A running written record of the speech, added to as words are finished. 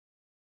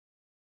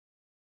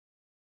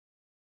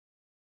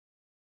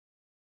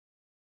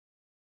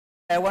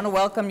I want to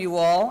welcome you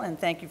all and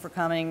thank you for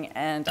coming,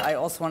 and I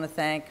also want to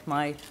thank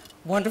my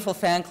wonderful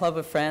fan club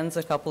of friends,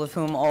 a couple of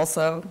whom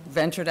also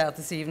ventured out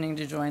this evening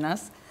to join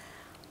us,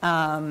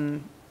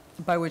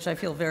 by which I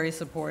feel very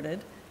supported.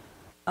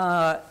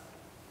 I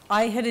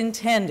had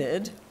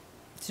intended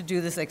to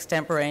do this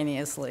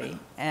extemporaneously,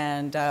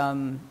 and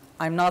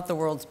I'm not the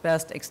world's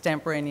best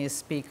extemporaneous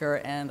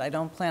speaker, and I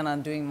don't plan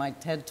on doing my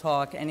TED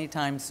Talk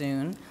anytime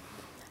soon.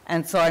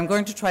 And so I'm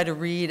going to try to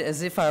read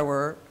as if I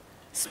were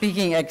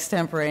speaking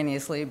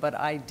extemporaneously, but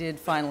I did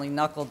finally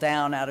knuckle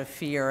down out of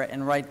fear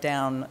and write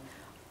down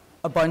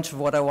a bunch of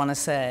what I want to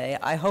say.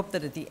 I hope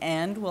that at the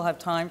end we'll have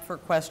time for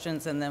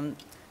questions and then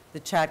the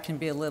chat can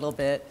be a little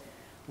bit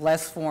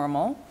less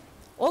formal.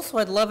 Also,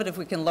 I'd love it if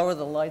we can lower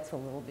the lights a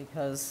little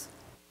because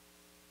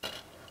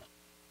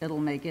it'll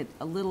make it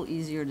a little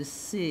easier to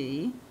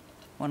see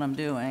what I'm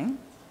doing.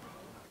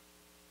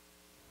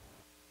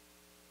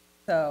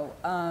 So,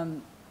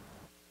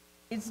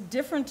 it's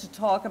different to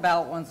talk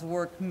about one's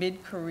work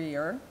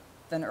mid-career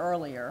than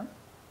earlier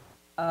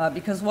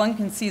because one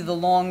can see the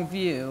long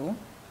view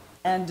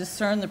and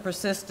discern the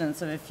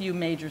persistence of a few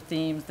major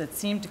themes that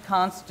seem to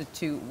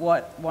constitute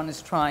what one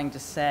is trying to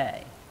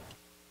say.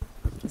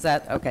 Is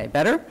that okay,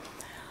 better?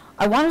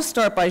 I want to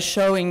start by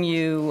showing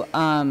you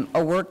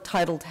a work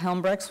titled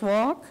Helmbrecht's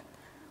Walk,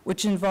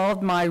 which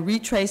involved my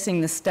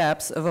retracing the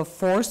steps of a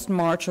forced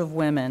march of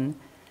women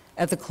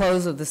at the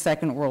close of the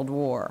Second World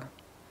War.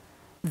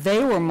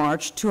 They were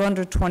marched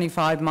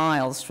 225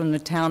 miles from the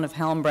town of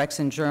Helmbrechts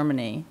in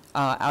Germany,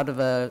 out of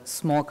a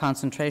small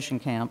concentration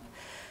camp,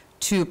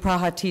 to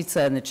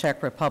Prahatica in the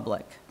Czech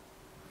Republic.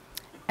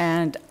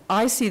 And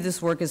I see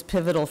this work as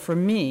pivotal for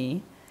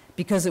me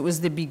because it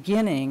was the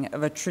beginning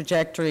of a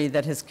trajectory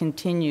that has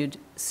continued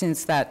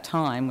since that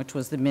time, which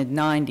was the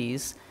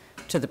mid-90s,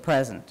 to the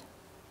present.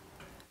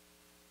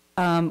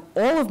 All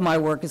of my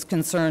work is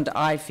concerned,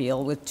 I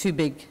feel, with two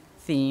big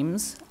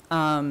themes.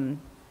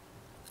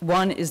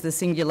 One is the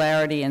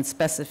singularity and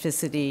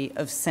specificity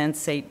of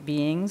sensate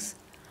beings,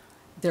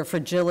 their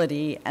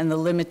fragility, and the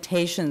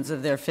limitations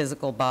of their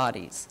physical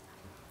bodies.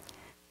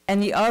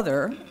 And the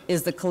other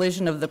is the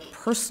collision of the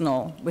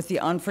personal with the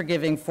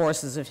unforgiving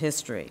forces of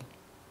history.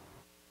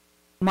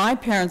 My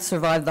parents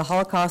survived the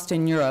Holocaust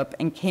in Europe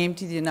and came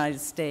to the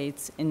United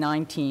States in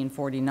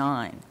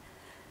 1949.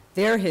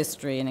 Their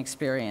history and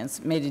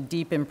experience made a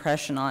deep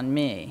impression on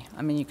me.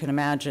 I mean, you can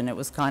imagine it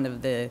was kind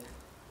of the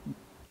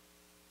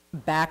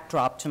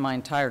backdrop to my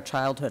entire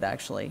childhood,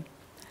 actually.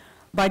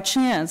 By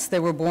chance, they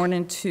were born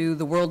into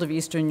the world of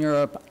Eastern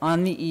Europe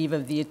on the eve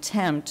of the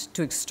attempt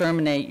to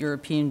exterminate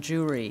European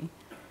Jewry.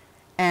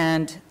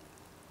 And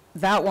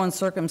that one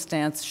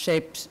circumstance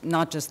shaped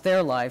not just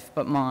their life,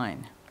 but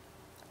mine.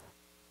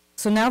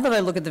 So now that I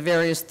look at the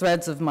various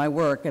threads of my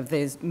work, as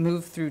they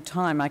move through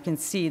time, I can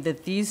see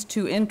that these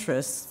two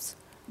interests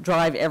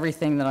drive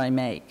everything that I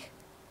make.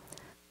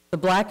 The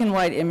black and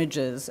white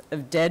images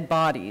of dead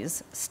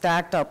bodies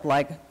stacked up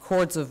like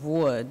cords of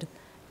wood,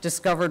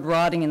 discovered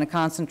rotting in the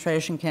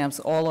concentration camps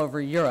all over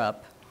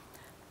Europe,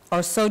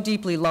 are so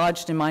deeply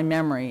lodged in my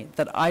memory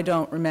that I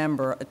don't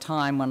remember a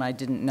time when I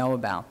didn't know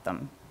about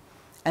them.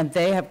 And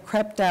they have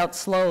crept out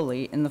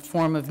slowly in the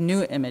form of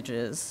new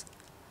images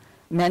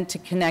meant to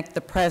connect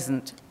the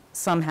present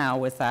somehow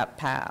with that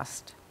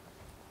past.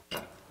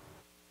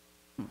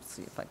 Let's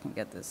see if I can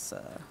get this,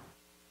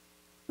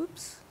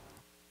 oops.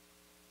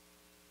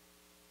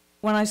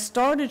 When I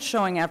started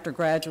showing after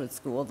graduate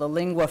school, the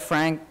lingua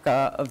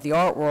franca of the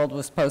art world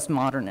was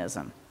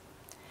postmodernism.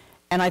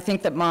 And I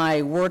think that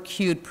my work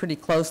hewed pretty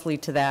closely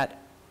to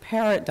that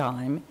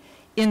paradigm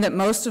in that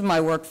most of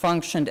my work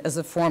functioned as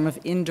a form of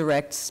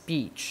indirect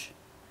speech,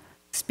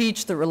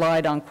 speech that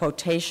relied on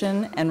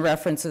quotation and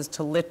references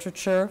to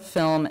literature,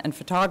 film, and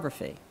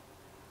photography.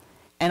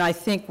 And I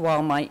think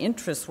while my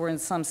interests were in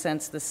some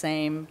sense the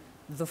same,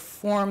 the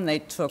form they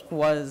took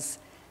was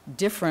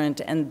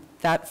different, and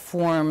that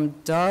form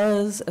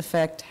does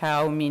affect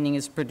how meaning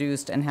is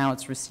produced and how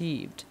it's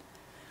received.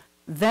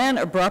 Then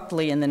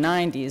abruptly in the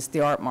 90s,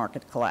 the art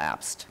market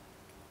collapsed.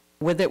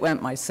 With it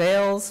went my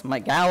sales, my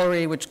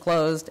gallery, which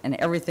closed, and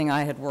everything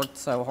I had worked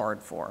so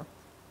hard for.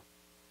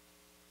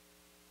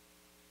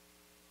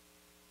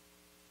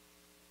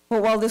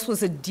 But while this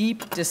was a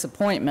deep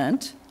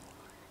disappointment,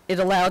 it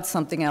allowed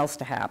something else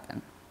to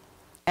happen.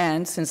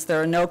 And since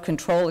there are no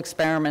control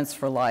experiments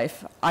for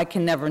life, I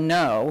can never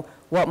know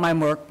what my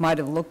work might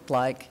have looked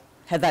like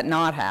had that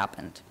not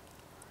happened.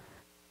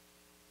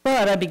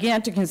 But I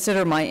began to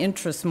consider my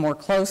interests more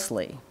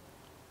closely.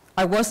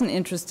 I wasn't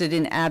interested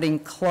in adding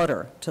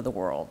clutter to the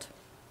world.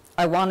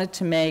 I wanted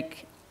to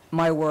make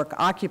my work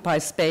occupy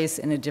space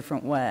in a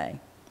different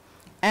way.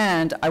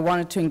 And I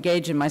wanted to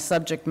engage in my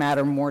subject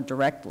matter more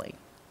directly.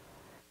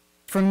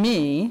 For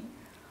me,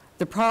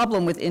 the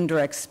problem with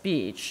indirect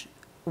speech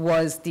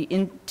was the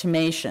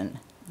intimation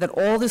that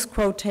all this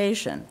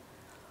quotation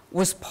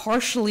was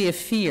partially a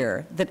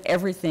fear that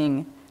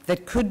everything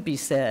that could be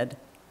said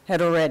had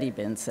already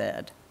been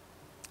said.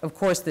 Of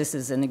course, this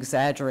is an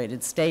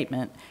exaggerated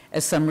statement,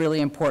 as some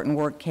really important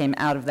work came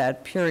out of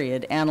that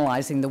period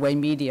analyzing the way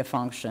media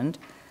functioned,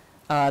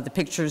 The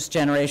Pictures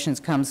Generations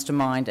comes to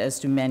mind, as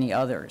do many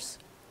others.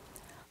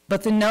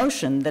 But the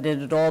notion that it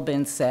had all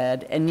been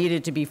said and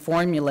needed to be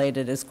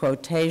formulated as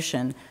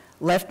quotation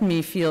left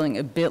me feeling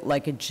a bit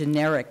like a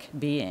generic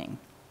being.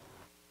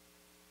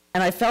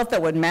 And I felt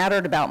that what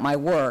mattered about my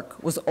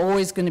work was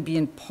always going to be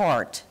in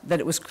part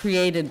that it was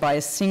created by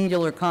a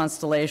singular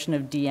constellation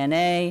of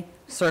DNA,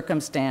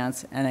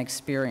 circumstance, and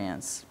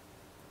experience.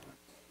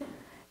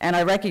 And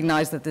I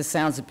recognize that this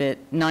sounds a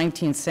bit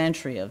 19th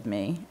century of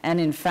me. And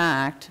in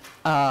fact,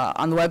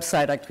 on the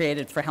website I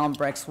created for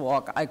Helmbrecht's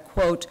Walk, I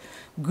quote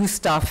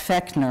Gustav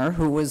Fechner,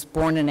 who was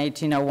born in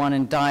 1801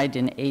 and died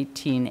in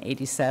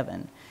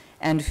 1887,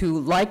 and who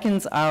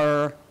likens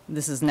our,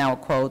 this is now a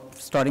quote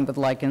starting with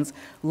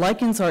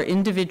likens our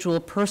individual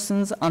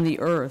persons on the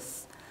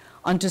earth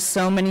unto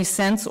so many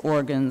sense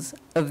organs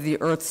of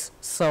the earth's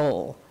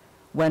soul.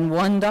 When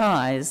one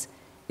dies,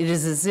 it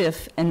is as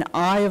if an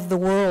eye of the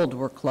world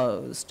were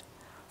closed,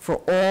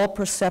 for all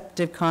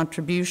perceptive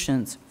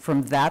contributions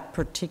from that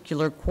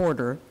particular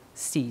quarter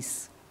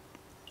cease.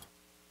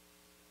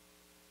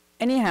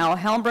 Anyhow,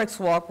 Helmbrecht's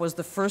Walk was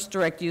the first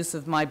direct use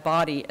of my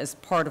body as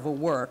part of a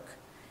work,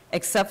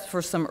 except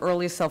for some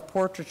early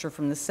self-portraiture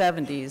from the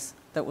 70s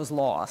that was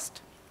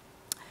lost.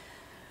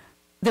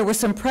 There were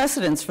some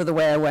precedents for the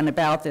way I went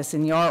about this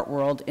in the art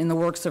world in the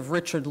works of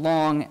Richard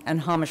Long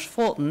and Hamish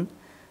Fulton,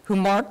 who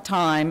marked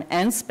time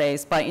and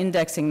space by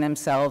indexing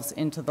themselves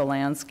into the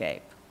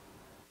landscape.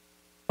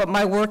 But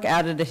my work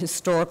added a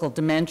historical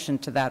dimension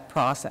to that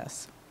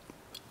process.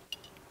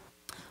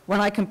 When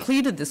I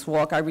completed this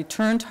walk, I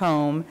returned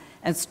home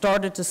and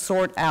started to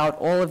sort out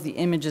all of the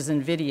images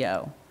and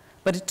video,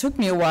 but it took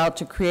me a while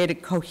to create a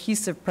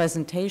cohesive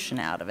presentation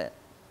out of it.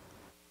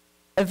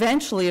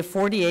 Eventually, a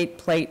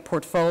 48-plate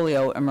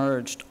portfolio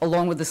emerged,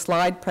 along with a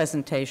slide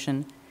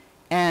presentation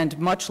and,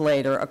 much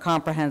later, a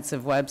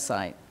comprehensive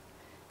website.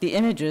 The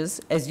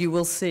images, as you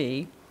will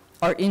see,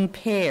 are in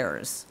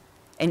pairs,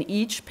 and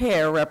each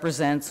pair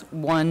represents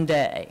one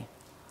day.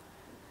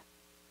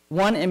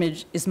 One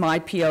image is my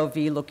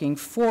POV looking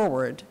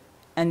forward,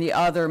 and the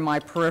other my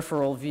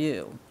peripheral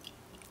view.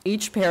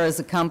 Each pair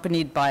is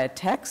accompanied by a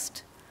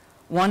text.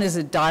 One is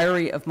a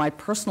diary of my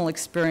personal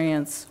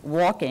experience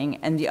walking,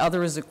 and the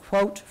other is a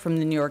quote from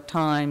the New York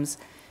Times,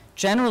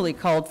 generally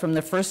culled from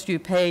the first few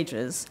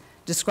pages,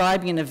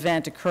 describing an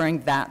event occurring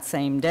that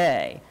same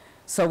day.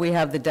 So we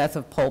have the death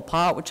of Pol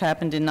Pot, which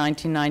happened in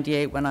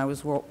 1998 when I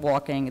was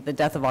walking, the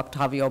death of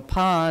Octavio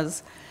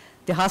Paz,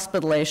 the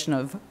hospitalization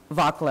of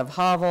Václav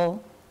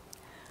Havel.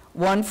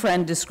 One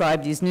friend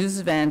described these news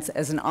events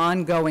as an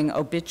ongoing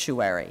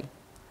obituary.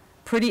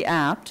 Pretty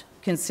apt,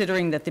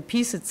 considering that the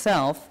piece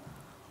itself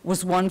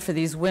was one for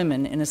these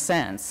women, in a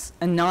sense,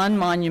 a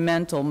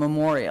non-monumental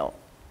memorial.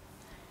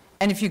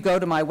 And if you go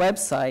to my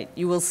website,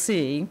 you will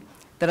see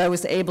that I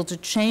was able to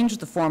change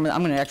the form,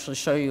 I'm going to actually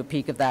show you a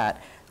peek of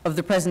that, of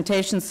the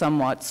presentation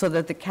somewhat, so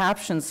that the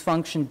captions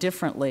function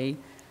differently,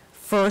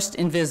 first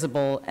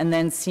invisible and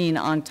then seen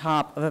on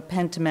top of a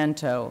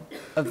pentimento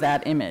of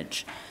that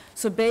image.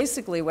 So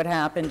basically what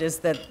happened is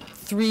that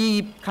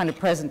three kind of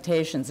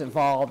presentations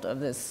evolved of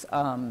this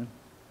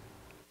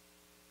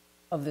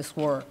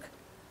work.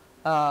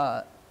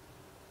 Hold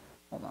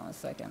on a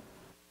second.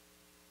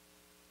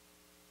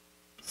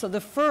 So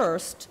the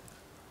first,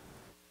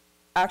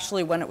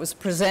 actually, when it was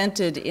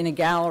presented in a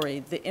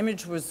gallery, the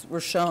image were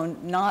shown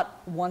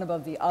not one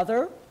above the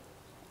other,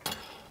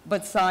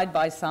 but side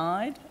by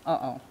side.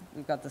 Uh-oh,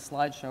 we've got the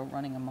slideshow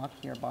running amok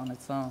here on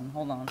its own.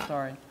 Hold on,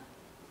 sorry.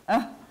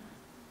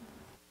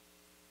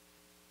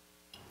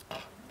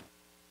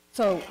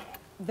 So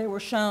they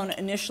were shown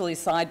initially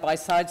side by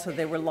side, so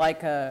they were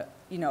like a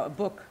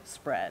book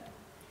spread.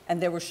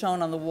 And they were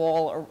shown on the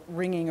wall or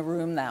ringing a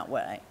room that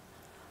way.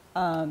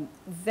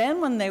 Then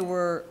when they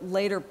were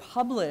later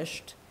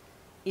published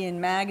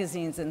in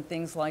magazines and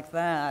things like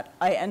that,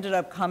 I ended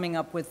up coming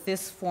up with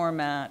this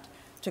format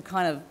to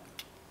kind of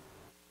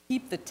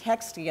keep the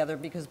text together,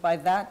 because by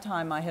that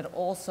time I had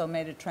also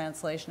made a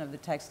translation of the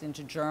text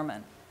into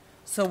German.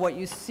 So what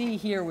you see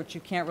here, which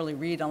you can't really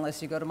read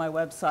unless you go to my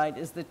website,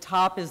 is the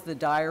top is the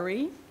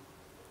diary,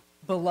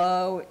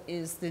 below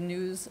is the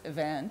news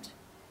event,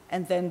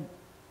 and then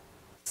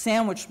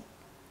sandwiched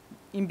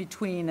in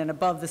between and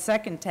above the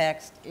second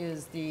text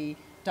is the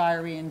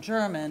diary in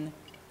German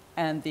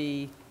and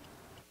the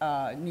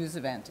news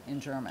event in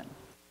German.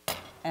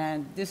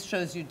 And this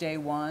shows you day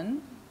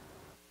 1,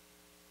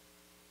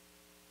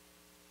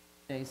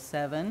 day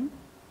 7.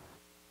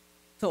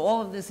 So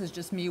all of this is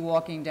just me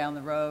walking down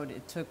the road.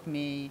 It took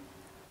me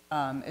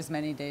as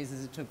many days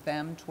as it took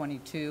them,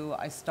 22.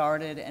 I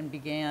started and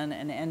began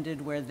and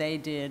ended where they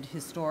did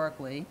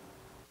historically,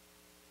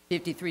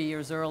 53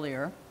 years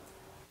earlier.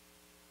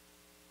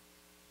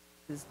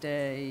 This is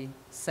day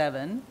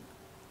 7.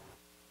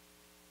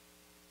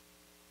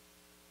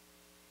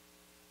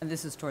 And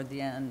this is toward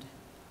the end,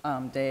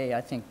 day,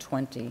 I think,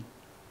 20.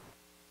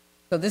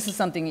 So this is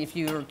something, if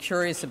you're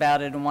curious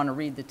about it and want to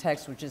read the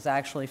text, which is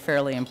actually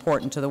fairly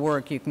important to the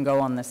work, you can go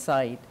on the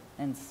site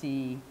and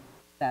see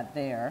that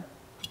there.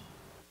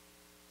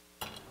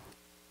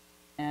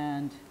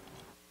 And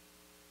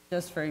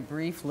just very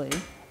briefly,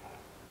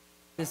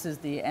 this is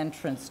the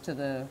entrance to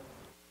the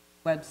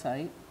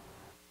website.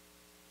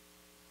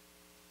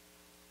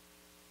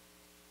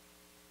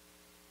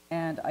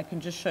 And I can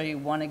just show you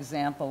one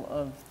example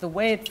of the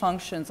way it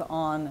functions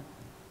online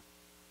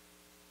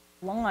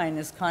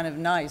is kind of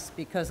nice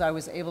because I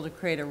was able to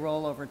create a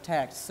rollover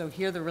text. So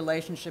here the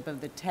relationship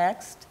of the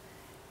text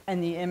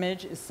and the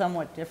image is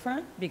somewhat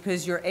different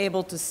because you're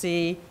able to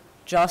see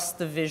just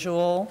the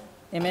visual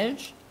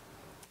image.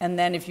 And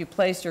then if you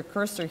place your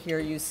cursor here,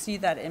 you see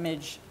that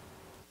image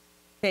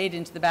fade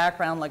into the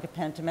background like a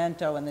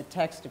pentimento and the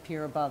text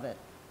appear above it.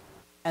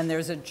 And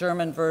there's a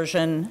German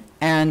version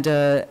and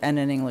an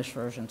English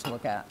version to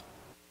look at.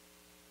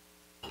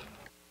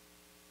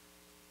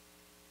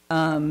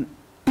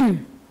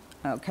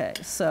 Okay,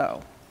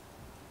 so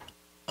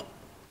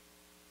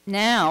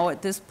now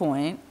at this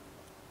point,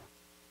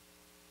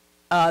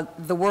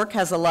 the work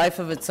has a life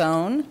of its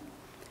own.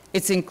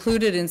 It's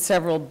included in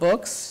several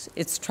books.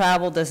 It's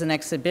traveled as an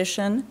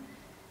exhibition.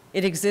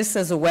 It exists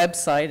as a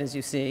website, as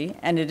you see,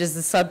 and it is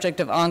the subject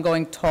of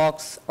ongoing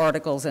talks,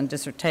 articles, and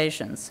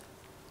dissertations.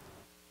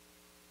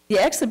 The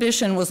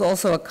exhibition was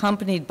also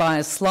accompanied by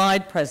a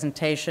slide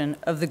presentation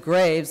of the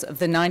graves of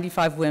the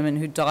 95 women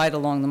who died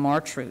along the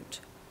march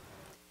route.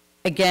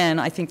 Again,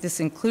 I think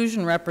this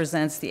inclusion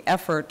represents the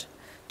effort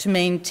to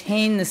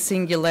maintain the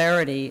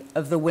singularity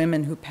of the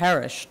women who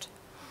perished.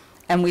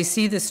 And we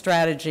see this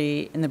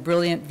strategy in the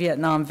brilliant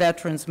Vietnam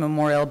Veterans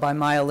Memorial by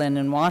Maya Lin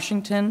in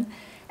Washington,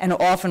 and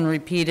often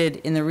repeated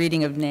in the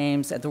reading of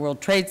names at the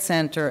World Trade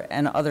Center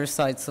and other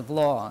sites of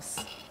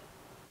loss.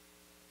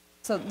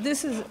 So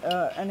this is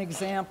an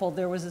example.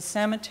 There was a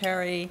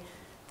cemetery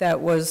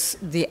that was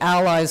the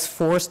Allies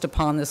forced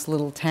upon this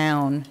little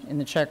town in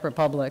the Czech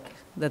Republic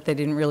that they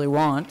didn't really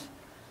want.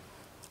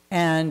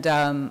 And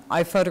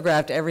I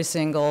photographed every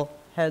single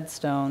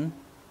headstone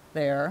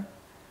there.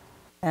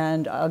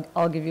 And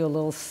I'll give you a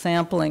little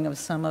sampling of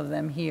some of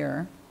them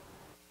here.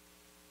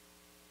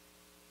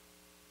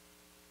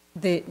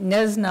 The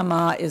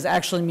Neznama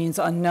actually means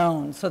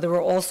unknown. So there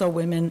were also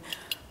women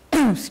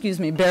excuse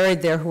me,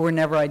 buried there who were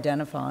never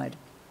identified.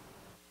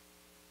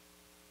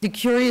 The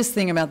curious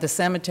thing about the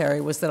cemetery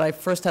was that I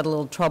first had a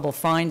little trouble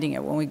finding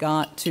it when we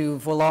got to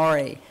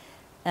Volare.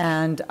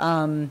 And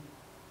I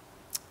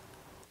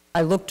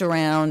looked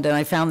around and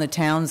I found the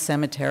town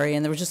cemetery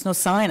and there was just no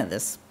sign of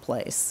this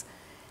place.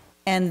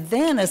 And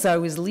then as I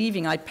was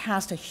leaving, I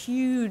passed a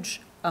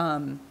huge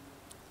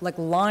like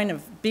line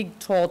of big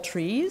tall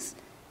trees,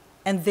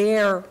 and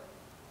there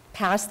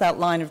past that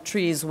line of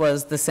trees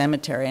was the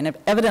cemetery. And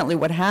evidently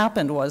what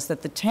happened was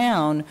that the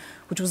town,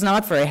 which was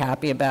not very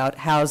happy about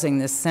housing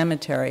this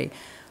cemetery,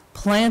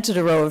 planted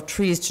a row of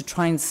trees to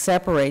try and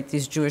separate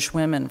these Jewish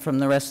women from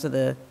the rest of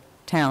the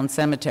town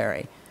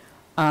cemetery.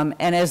 And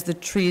as the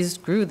trees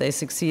grew, they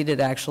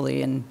succeeded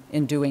actually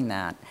in doing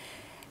that.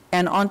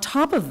 And on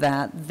top of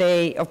that,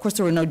 of course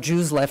there were no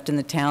Jews left in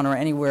the town or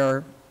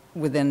anywhere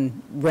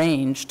within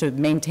range to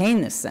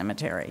maintain this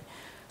cemetery.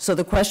 So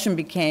the question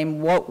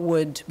became, what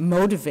would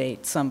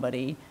motivate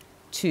somebody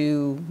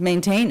to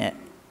maintain it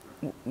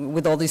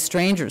with all these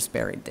strangers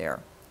buried there?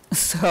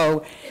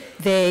 So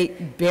they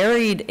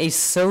buried a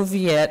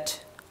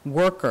Soviet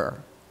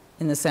worker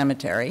in the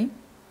cemetery,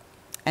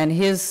 and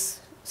his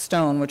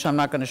stone, which I'm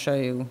not going to show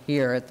you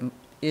here,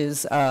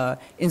 is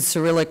in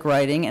Cyrillic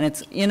writing, and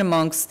it's in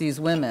amongst these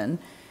women.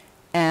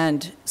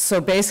 And so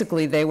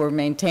basically they were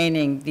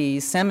maintaining the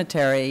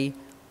cemetery,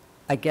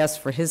 I guess,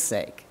 for his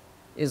sake,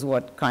 is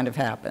what kind of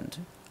happened.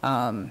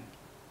 A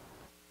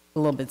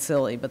little bit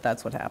silly, but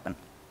that's what happened.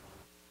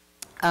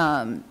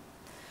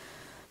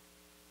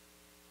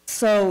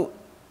 So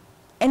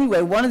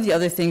anyway, one of the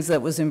other things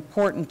that was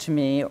important to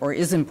me, or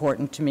is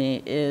important to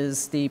me,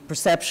 is the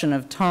perception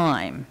of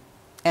time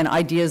and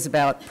ideas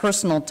about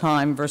personal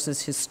time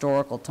versus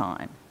historical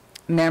time,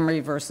 memory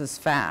versus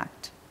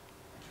fact.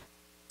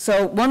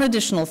 So one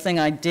additional thing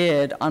I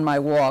did on my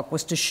walk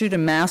was to shoot a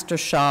master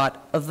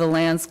shot of the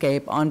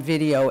landscape on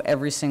video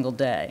every single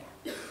day.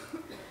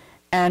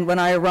 And when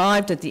I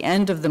arrived at the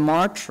end of the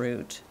march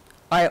route,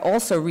 I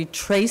also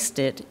retraced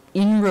it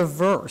in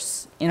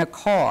reverse in a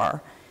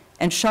car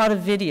and shot a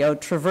video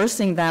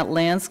traversing that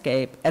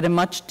landscape at a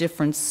much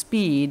different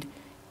speed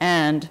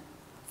and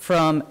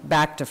from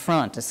back to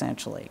front,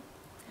 essentially.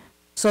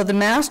 So the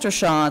master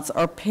shots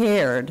are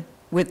paired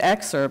with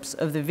excerpts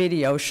of the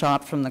video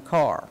shot from the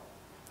car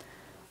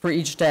for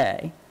each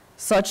day,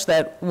 such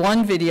that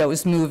one video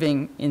is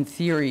moving, in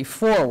theory,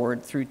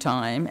 forward through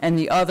time, and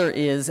the other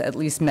is, at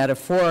least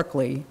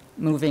metaphorically,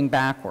 moving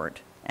backward.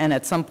 And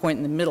at some point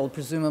in the middle,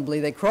 presumably,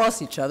 they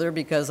cross each other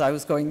because I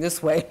was going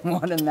this way in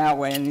one and that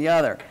way in the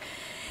other.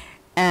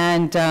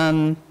 And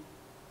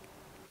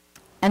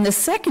the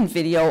second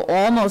video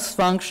almost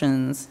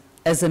functions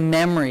as a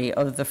memory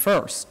of the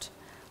first.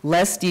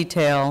 Less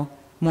detail,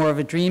 more of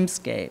a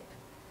dreamscape.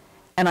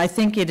 And I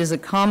think it is a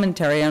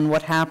commentary on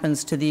what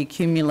happens to the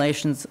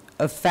accumulations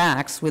of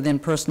facts within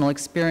personal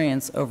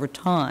experience over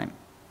time.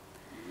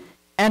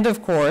 And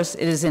of course,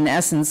 it is in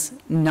essence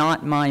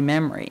not my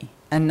memory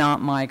and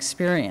not my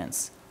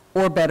experience,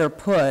 or better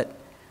put,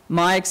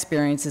 my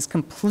experience is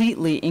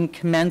completely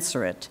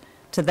incommensurate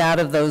to that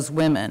of those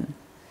women.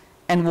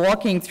 And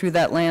walking through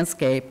that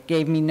landscape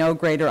gave me no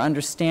greater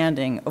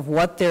understanding of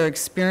what their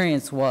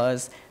experience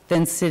was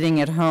than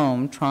sitting at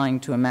home trying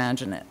to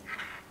imagine it.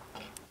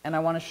 And I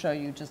want to show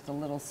you just a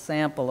little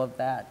sample of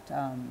that.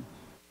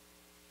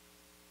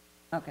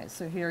 Okay,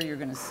 so here you're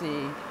going to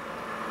see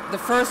the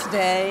first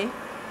day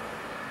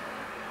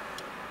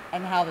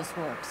and how this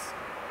works.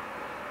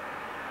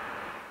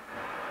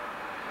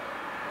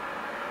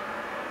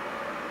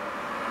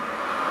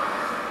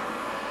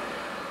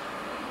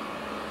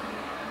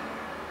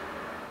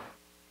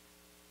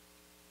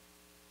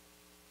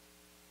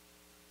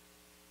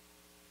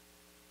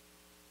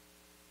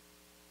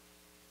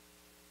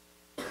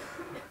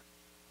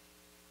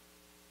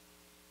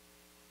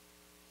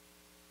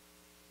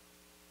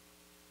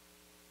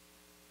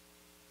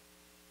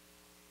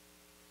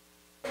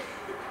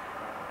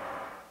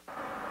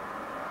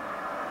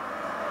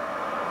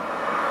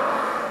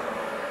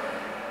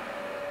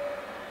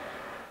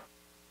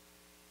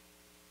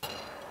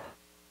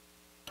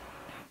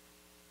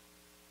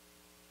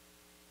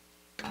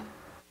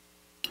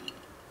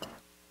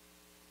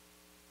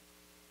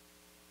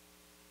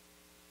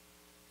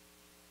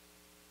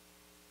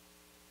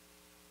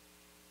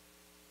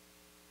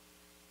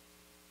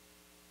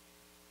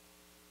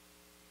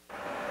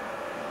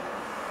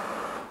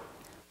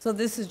 So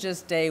this is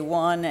just day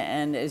one,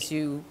 and as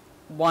you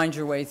wind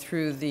your way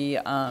through the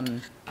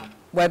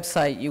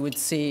website, you would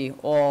see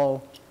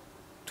all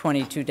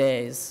 22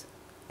 days.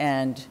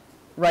 And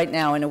right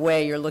now, in a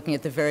way, you're looking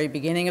at the very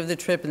beginning of the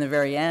trip and the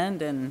very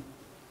end, and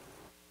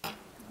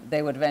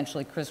they would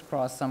eventually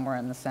crisscross somewhere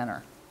in the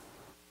center.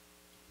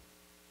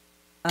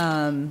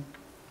 So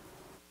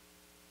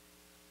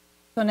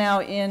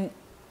now in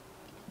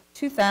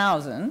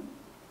 2000,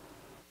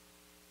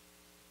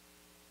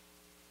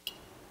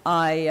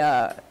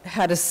 I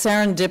had a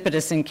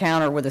serendipitous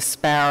encounter with a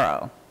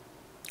sparrow.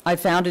 I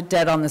found it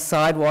dead on the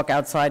sidewalk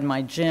outside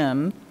my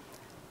gym,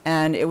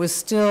 and it was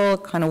still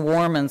kind of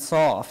warm and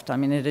soft. I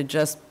mean, it had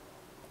just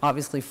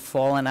obviously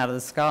fallen out of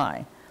the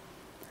sky.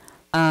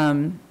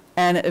 And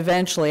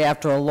eventually,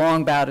 after a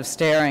long bout of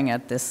staring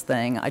at this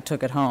thing, I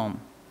took it home.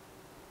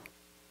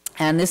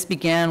 And this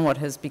began what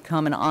has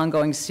become an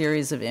ongoing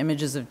series of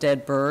images of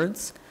dead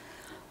birds,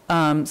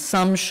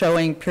 some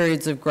showing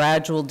periods of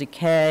gradual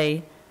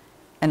decay,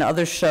 and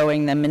others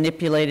showing them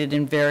manipulated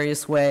in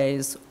various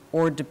ways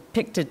or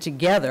depicted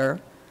together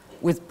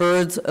with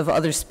birds of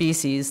other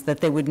species that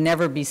they would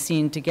never be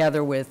seen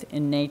together with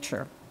in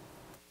nature.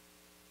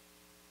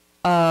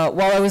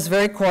 While I was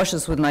very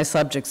cautious with my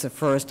subjects at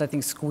first, I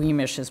think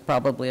squeamish is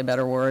probably a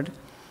better word,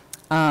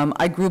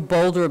 I grew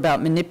bolder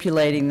about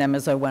manipulating them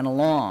as I went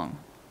along,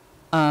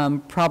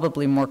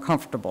 probably more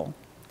comfortable.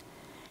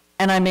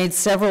 And I made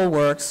several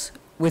works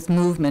with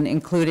movement,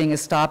 including a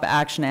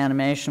stop-action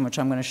animation, which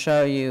I'm going to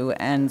show you,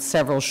 and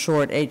several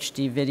short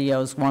HD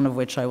videos, one of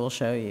which I will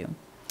show you.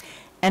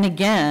 And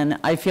again,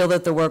 I feel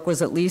that the work was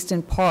at least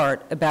in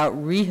part about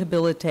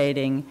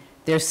rehabilitating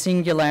their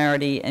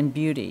singularity and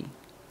beauty.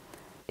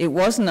 It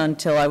wasn't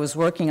until I was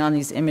working on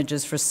these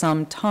images for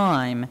some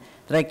time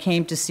that I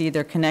came to see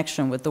their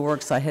connection with the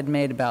works I had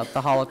made about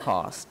the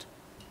Holocaust.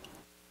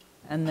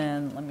 And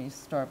then let me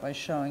start by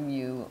showing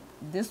you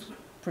this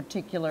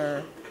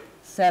particular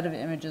set of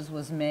images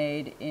was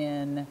made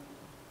in,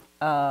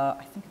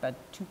 I think about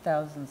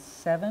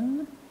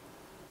 2007.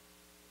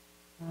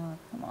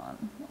 Come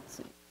on, let's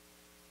see.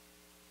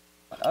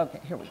 Okay,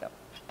 here we go.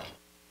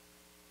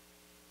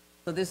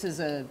 So this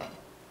is a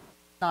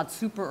not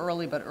super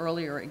early, but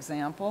earlier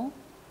example.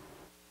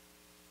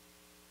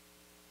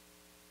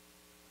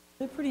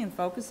 They're pretty in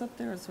focus up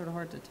there. It's sort of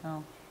hard to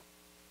tell.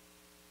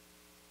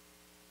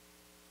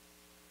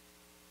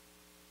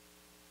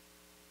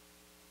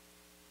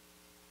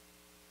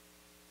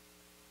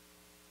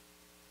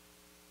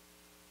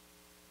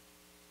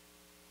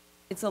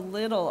 It's a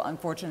little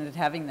unfortunate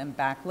having them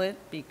backlit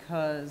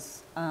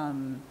because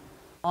on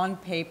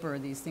paper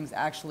these things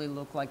actually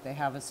look like they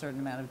have a certain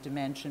amount of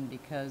dimension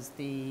because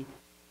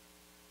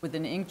with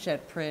an inkjet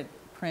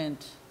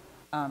print,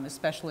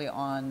 especially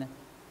on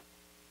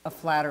a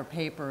flatter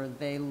paper,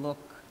 they look,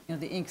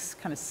 the ink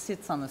kind of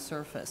sits on the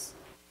surface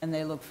and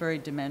they look very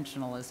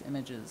dimensional as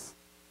images.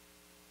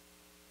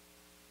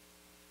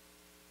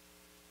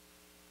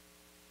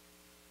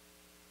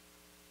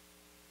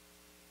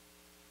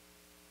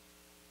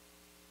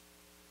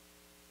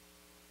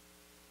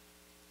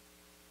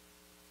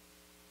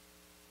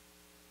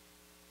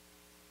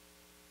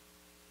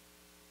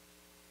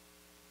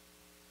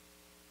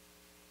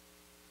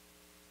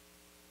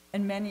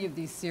 And many of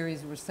these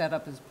series were set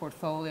up as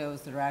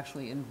portfolios that are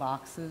actually in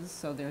boxes,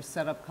 so they're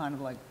set up kind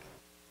of like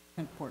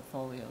print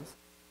portfolios.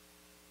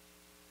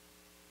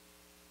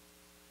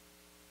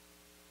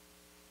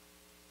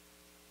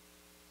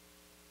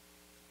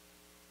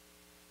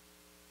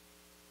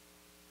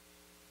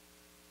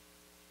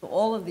 So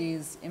all of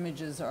these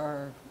images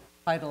are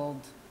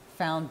titled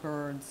Found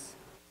Birds,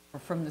 or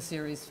from the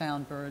series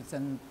Found Birds,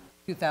 and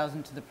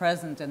 2000 to the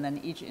present, and then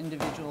each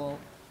individual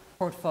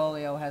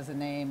portfolio has a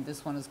name.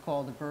 This one is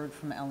called A Bird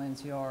from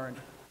Ellen's Yard.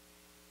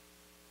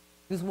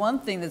 Because one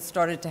thing that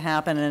started to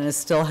happen and is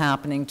still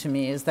happening to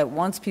me is that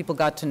once people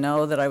got to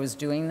know that I was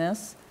doing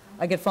this,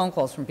 I get phone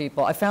calls from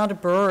people. I found a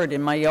bird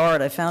in my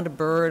yard. I found a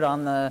bird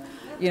on the,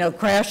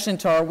 crashed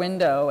into our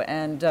window.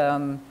 And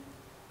so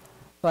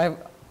I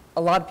have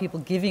a lot of people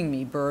giving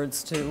me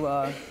birds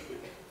to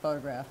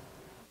photograph.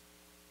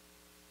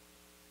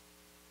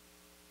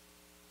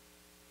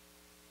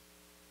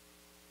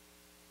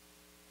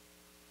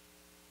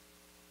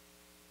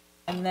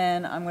 And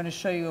then I'm going to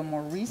show you a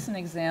more recent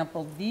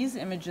example. These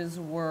images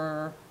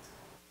were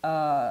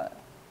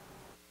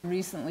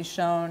recently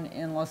shown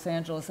in Los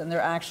Angeles, and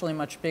they're actually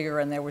much bigger,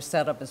 and they were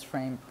set up as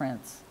framed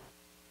prints.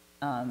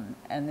 And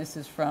this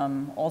is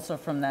also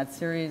from that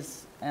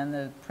series, and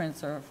the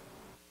prints are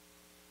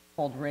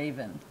called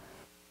Raven.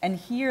 And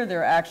here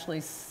they're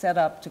actually set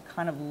up to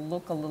kind of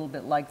look a little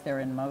bit like they're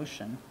in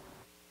motion.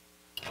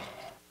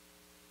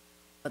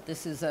 But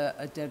this is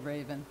a dead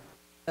raven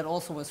that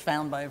also was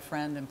found by a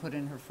friend and put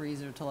in her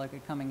freezer till I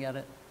could come and get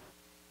it.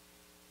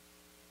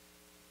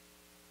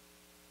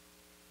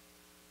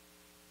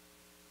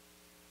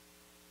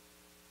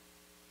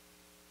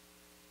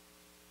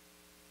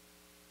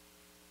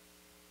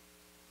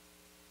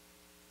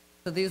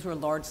 So these were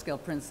large-scale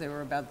prints. They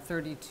were about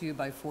 32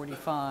 by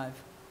 45.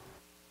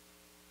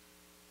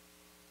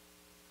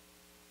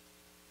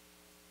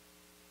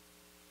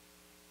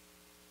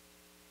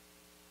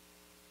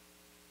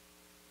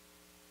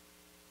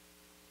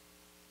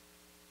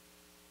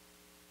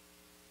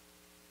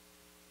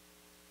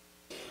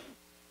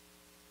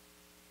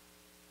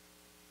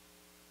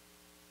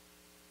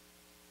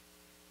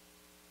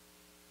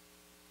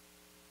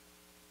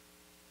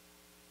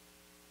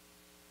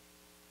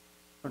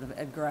 Sort of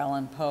Edgar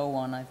Allan Poe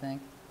one, I think.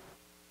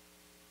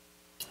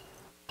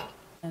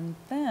 And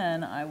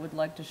then I would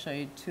like to show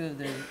you two of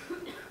the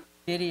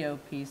video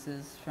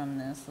pieces from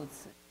this. Let's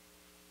see.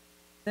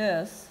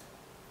 This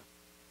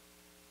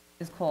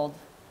is called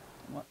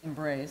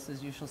Embrace,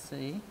 as you shall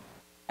see.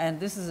 And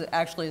this is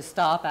actually a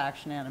stop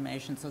action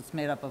animation, so it's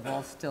made up of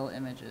all still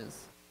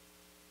images.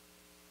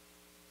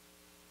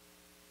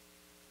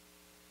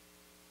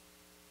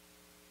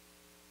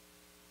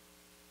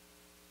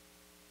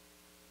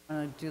 I'm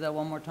going to do that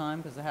one more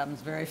time because it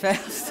happens very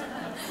fast.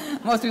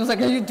 Most people say,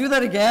 can you do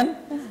that again?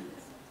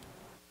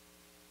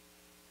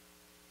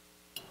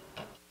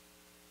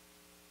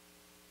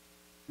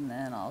 And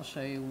then I'll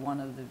show you one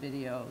of the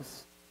videos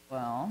as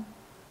well.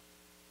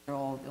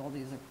 All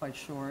these are quite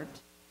short.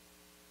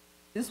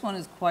 This one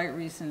is quite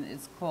recent.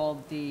 It's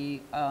called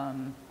The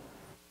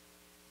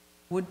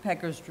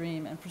Woodpecker's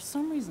Dream. And for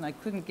some reason, I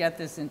couldn't get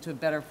this into a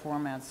better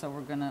format, so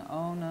we're going to,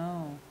 oh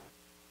no.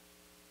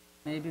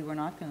 Maybe we're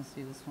not going to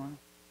see this one.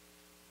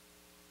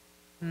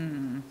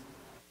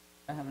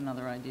 I have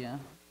another idea.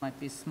 Might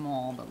be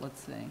small, but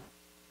let's see.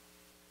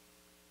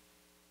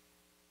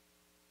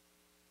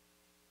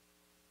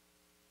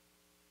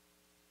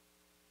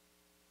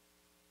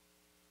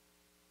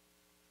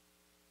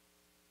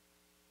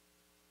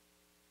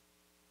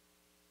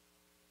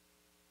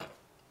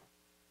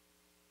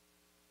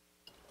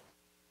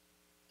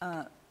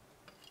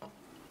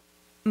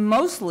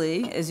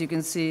 Mostly, as you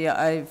can see,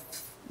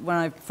 when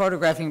I'm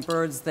photographing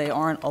birds, they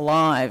aren't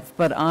alive,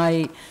 but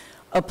I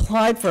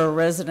applied for a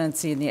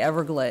residency in the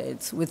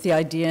Everglades with the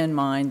idea in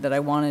mind that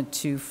I wanted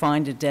to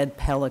find a dead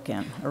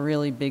pelican, a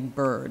really big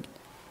bird.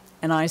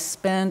 And I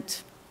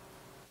spent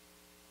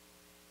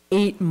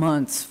 8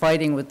 months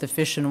fighting with the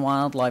Fish and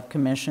Wildlife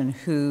Commission,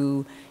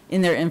 who,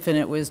 in their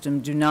infinite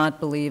wisdom, do not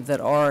believe that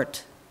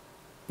art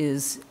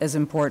is as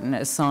important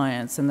as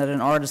science, and that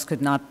an artist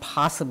could not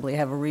possibly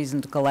have a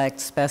reason to collect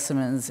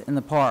specimens in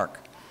the park.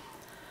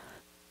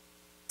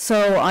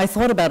 So I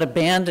thought about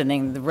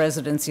abandoning the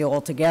residency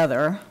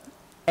altogether.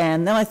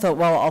 And then I thought,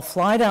 well, I'll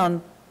fly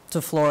down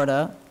to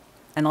Florida,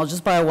 and I'll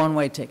just buy a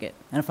one-way ticket.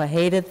 And if I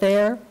hate it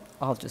there,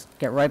 I'll just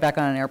get right back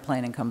on an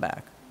airplane and come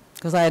back,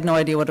 because I had no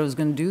idea what I was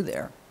going to do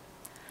there.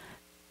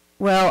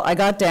 Well, I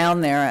got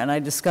down there, and I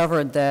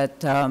discovered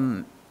that,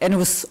 and it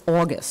was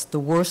August,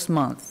 the worst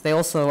month.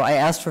 I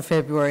asked for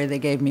February, they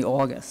gave me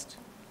August.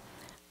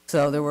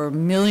 So there were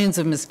millions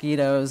of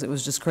mosquitoes. It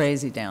was just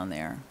crazy down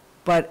there.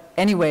 But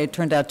anyway, it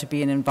turned out to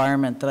be an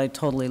environment that I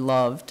totally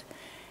loved.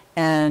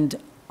 And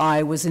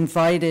I was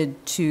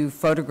invited to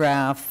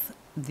photograph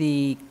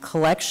the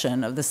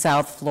collection of the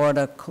South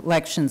Florida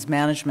Collections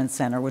Management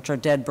Center, which are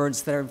dead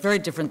birds that are very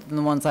different than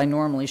the ones I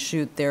normally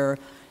shoot. They're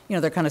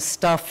kind of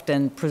stuffed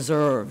and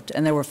preserved,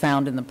 and they were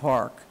found in the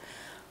park.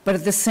 But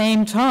at the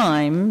same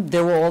time,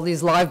 there were all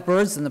these live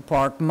birds in the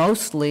park,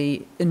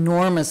 mostly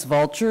enormous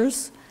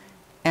vultures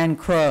and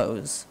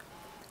crows.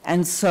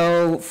 And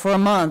so for a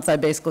month, I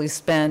basically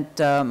spent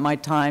my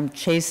time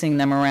chasing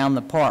them around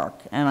the park,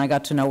 and I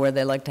got to know where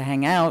they like to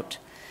hang out.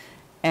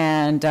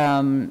 And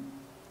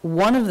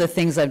one of the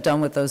things I've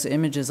done with those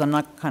images, I'm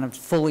not kind of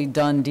fully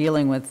done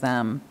dealing with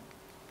them,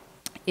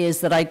 is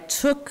that I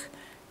took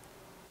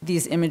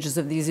these images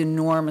of these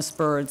enormous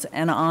birds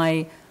and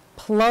I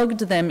plugged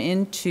them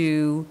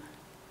into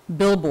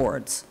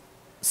billboards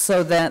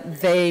so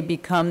that they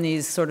become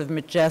these sort of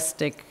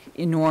majestic,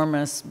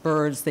 enormous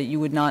birds that you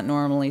would not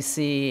normally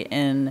see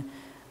in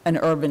an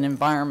urban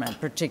environment,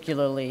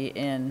 particularly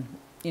in,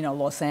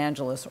 Los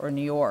Angeles or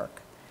New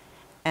York.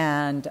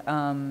 And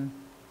I'm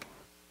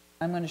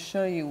going to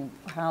show you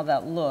how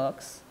that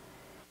looks.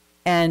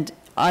 And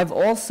I've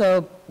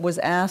also was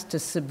asked to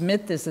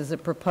submit this as a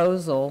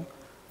proposal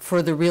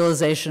for the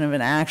realization of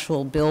an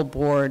actual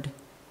billboard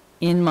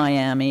in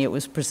Miami. It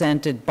was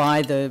presented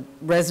by the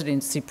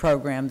residency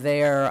program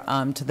there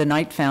to the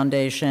Knight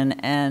Foundation,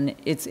 and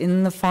it's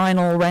in the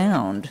final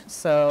round.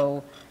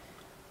 So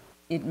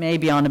it may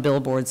be on a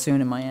billboard soon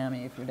in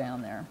Miami if you're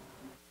down there.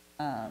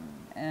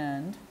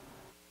 And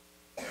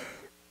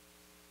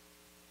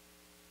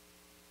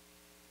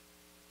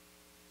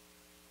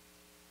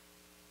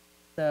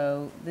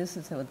so this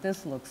is what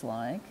this looks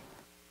like.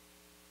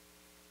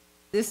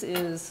 This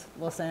is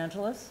Los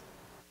Angeles.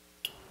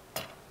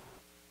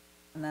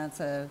 And that's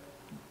a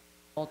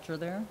vulture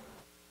there.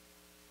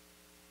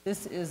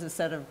 This is a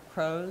set of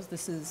crows.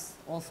 This is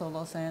also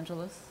Los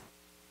Angeles.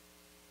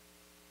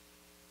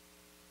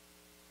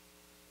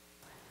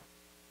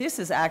 This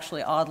is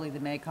actually, oddly, the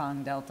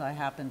Mekong Delta. I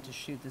happened to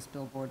shoot this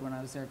billboard when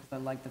I was there because I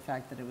liked the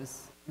fact that it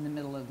was in the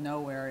middle of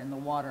nowhere in the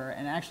water,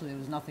 and actually there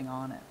was nothing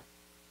on it.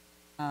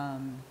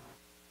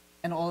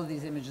 And all of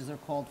these images are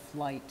called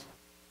Flight.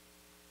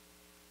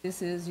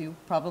 This is, you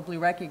probably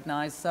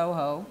recognize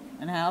Soho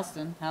and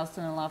Houston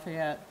and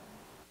Lafayette.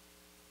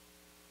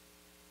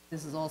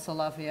 This is also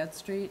Lafayette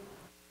Street.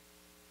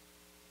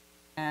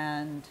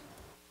 And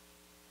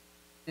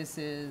this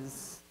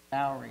is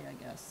Bowery,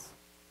 I guess.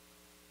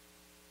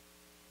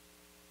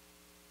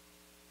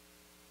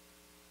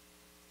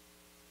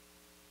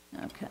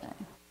 Okay,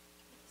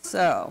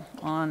 so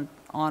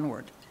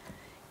onward.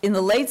 In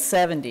the late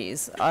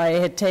 70s, I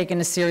had taken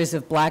a series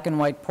of black and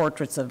white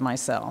portraits of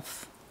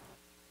myself.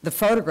 The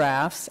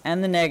photographs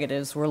and the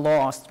negatives were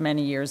lost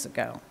many years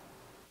ago.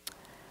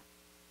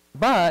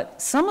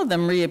 But some of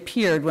them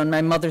reappeared when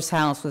my mother's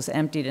house was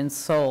emptied and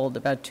sold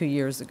about 2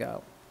 years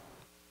ago.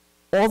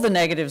 All the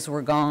negatives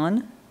were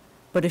gone,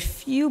 but a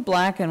few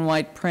black and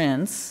white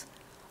prints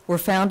were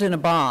found in a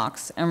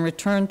box and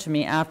returned to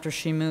me after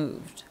she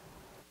moved.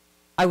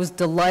 I was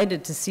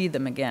delighted to see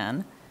them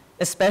again,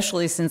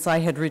 especially since I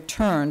had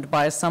returned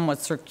by a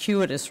somewhat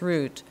circuitous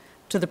route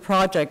to the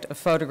project of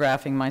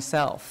photographing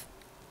myself.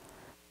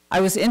 I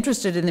was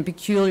interested in the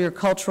peculiar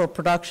cultural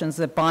productions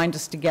that bind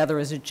us together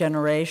as a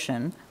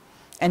generation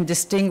and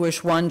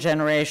distinguish one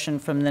generation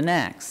from the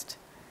next.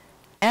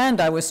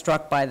 And I was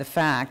struck by the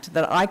fact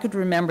that I could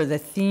remember the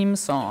theme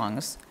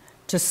songs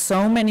to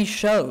so many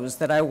shows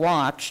that I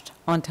watched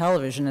on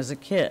television as a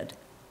kid.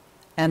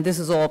 And this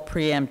is all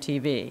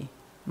pre-MTV,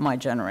 my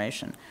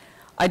generation.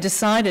 I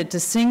decided to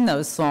sing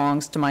those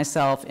songs to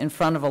myself in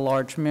front of a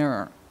large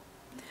mirror.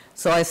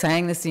 So I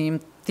sang the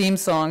theme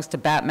songs to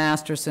Bat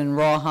Masterson,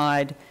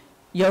 Rawhide,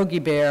 Yogi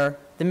Bear,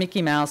 the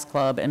Mickey Mouse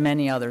Club, and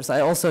many others. I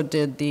also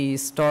did the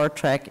Star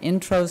Trek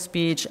intro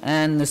speech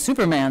and the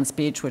Superman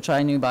speech, which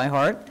I knew by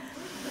heart,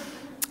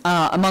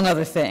 among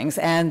other things.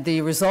 And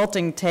the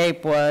resulting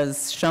tape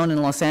was shown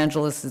in Los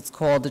Angeles. It's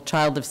called A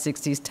Child of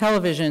 60s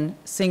Television,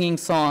 Singing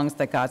Songs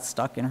That Got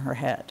Stuck in Her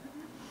Head.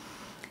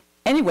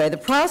 Anyway, the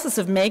process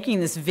of making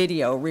this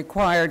video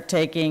required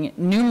taking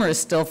numerous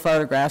still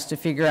photographs to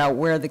figure out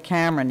where the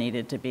camera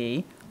needed to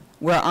be,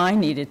 where I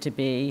needed to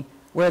be,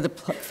 where the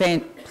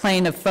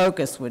plane of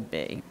focus would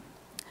be.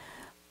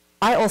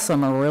 I also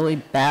am a really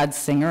bad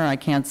singer. I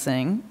can't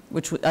sing,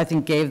 which I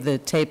think gave the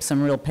tape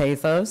some real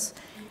pathos.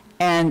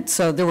 And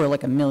so there were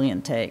like 1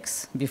 million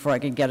takes before I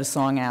could get a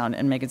song out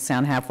and make it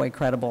sound halfway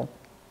credible.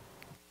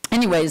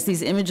 Anyways,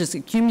 these images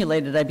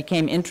accumulated. I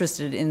became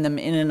interested in them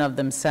in and of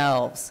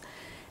themselves.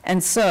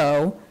 And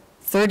so,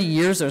 30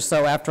 years or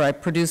so after I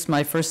produced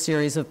my first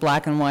series of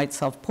black and white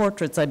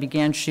self-portraits, I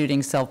began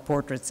shooting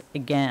self-portraits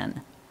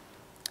again.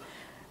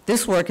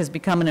 This work has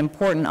become an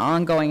important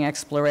ongoing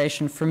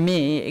exploration for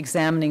me,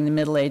 examining the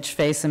middle-aged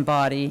face and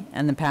body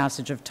and the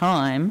passage of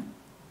time,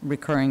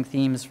 recurring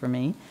themes for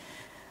me.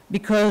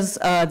 Because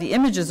the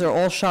images are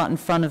all shot in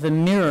front of a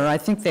mirror, I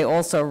think they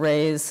also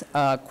raise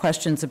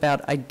questions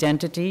about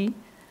identity,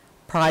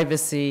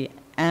 privacy,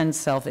 and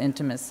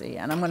self-intimacy.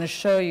 And I'm going to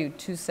show you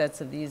 2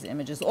 sets of these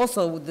images.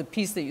 Also, the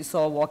piece that you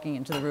saw walking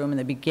into the room in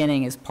the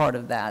beginning is part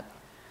of that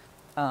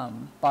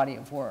body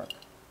of work.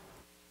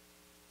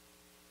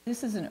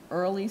 This is an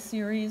early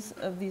series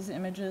of these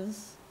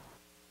images.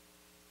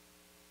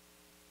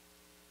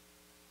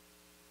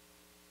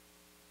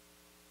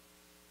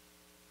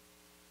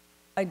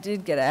 I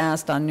did get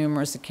asked on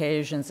numerous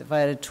occasions if I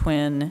had a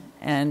twin,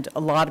 and a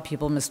lot of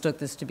people mistook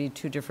this to be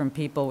 2 different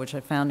people, which I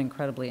found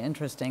incredibly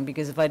interesting,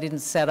 because if I didn't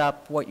set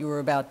up what you were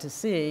about to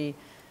see,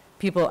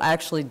 people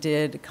actually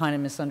did kind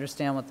of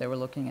misunderstand what they were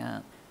looking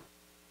at.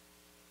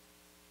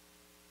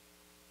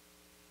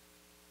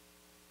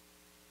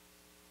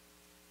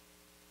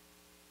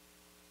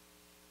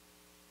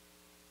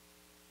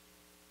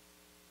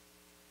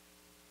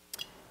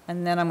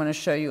 And then I'm going to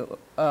show you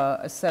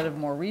a set of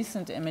more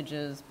recent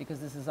images, because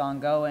this is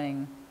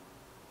ongoing.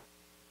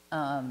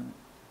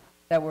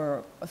 that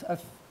were a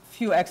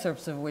few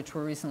excerpts of which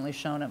were recently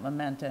shown at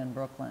Momenta in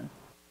Brooklyn.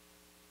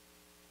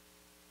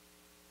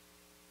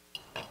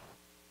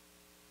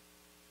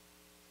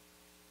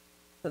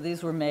 So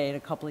these were made a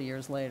couple of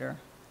years later.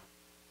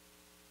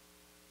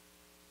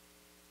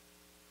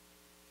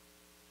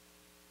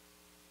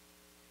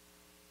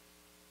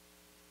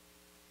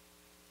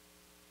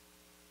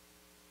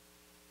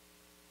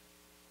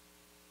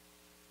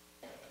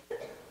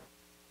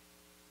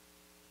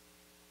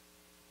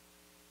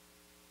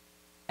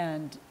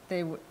 And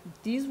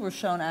these were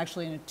shown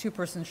actually in a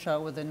two-person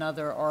show with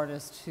another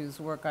artist whose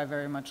work I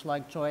very much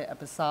like, Joy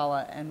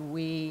Episala, and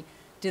we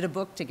did a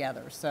book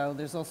together. So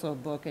there's also a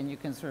book, and you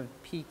can sort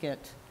of peek at,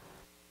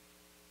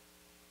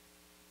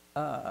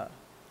 I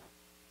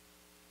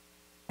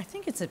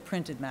think it's at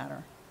Printed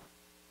Matter,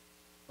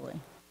 really.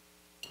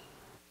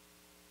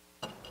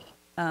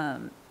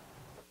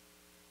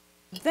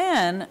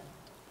 Then,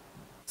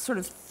 sort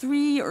of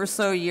 3 or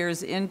so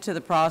years into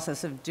the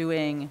process of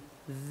doing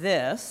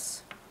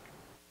this,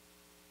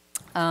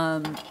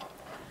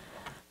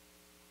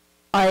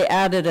 I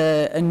added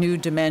a new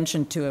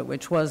dimension to it,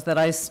 which was that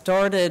I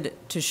started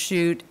to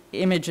shoot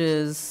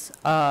images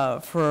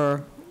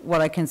for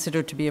what I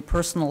consider to be a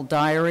personal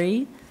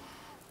diary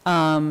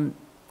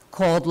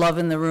called Love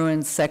in the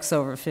Ruins, Sex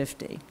Over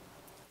 50.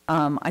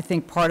 I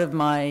think part of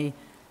my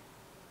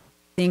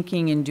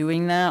thinking in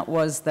doing that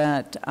was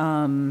that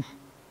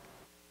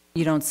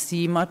you don't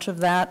see much of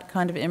that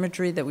kind of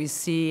imagery that we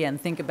see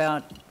and think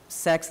about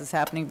sex as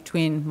happening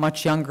between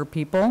much younger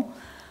people.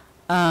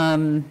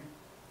 And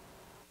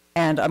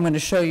I'm going to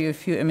show you a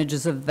few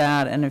images of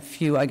that and a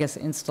few, I guess,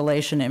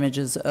 installation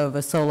images of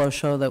a solo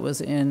show that was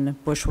in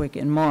Bushwick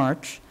in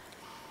March.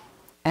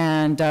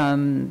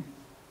 And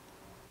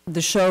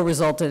the show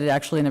resulted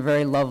actually in a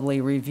very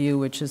lovely review,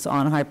 which is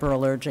on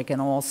Hyperallergic,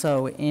 and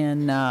also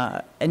in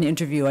an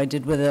interview I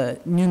did with a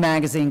new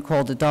magazine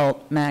called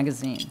Adult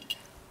Magazine.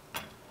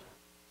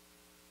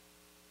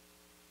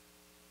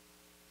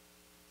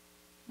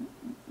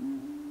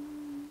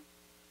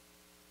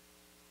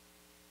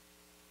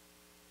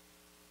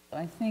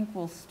 I think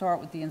we'll start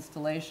with the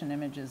installation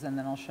images, and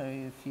then I'll show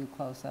you a few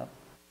close-up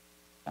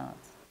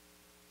shots.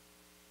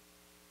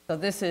 So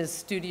this is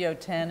Studio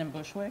 10 in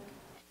Bushwick.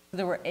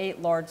 There were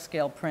 8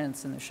 large-scale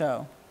prints in the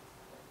show.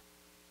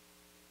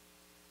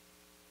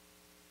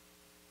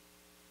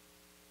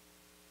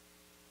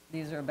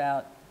 These are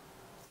about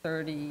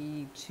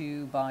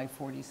 32 by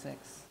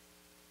 46.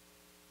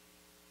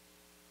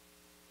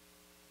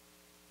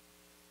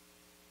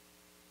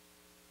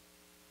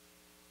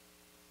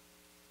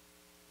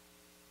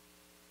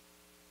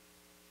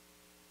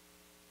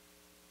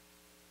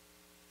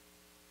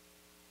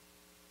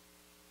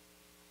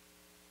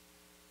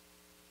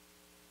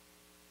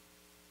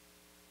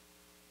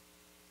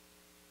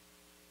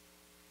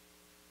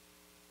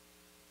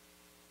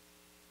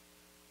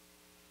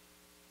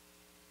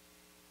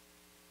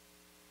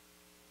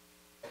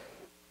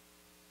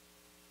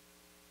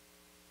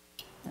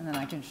 And then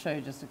I can show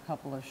you just a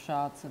couple of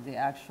shots of the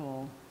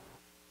actual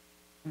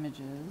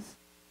images.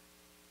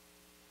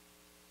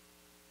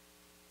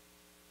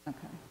 Okay.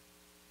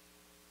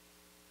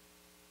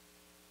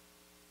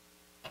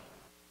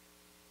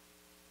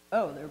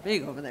 Oh, they're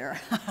big over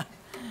there.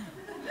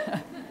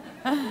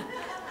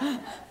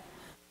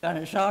 Kind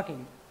of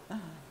shocking.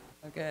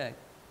 Okay.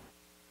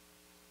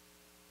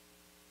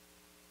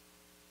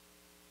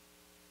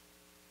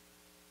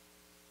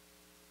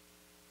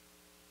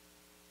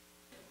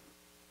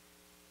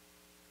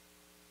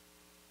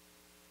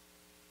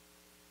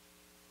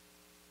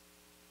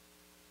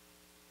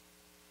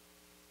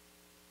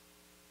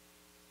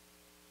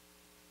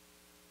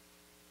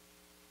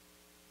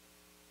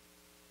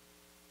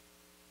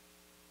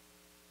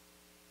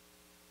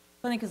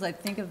 Funny, because I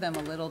think of them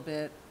a little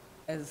bit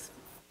as,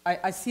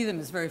 I see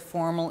them as very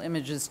formal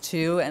images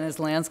too, and as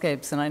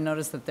landscapes, and I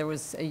noticed that there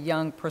was a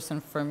young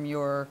person from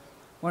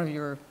one of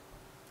your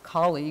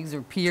colleagues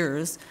or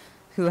peers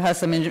who has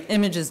some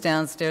images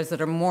downstairs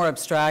that are more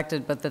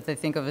abstracted, but that they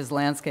think of as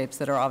landscapes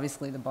that are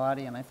obviously the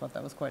body, and I thought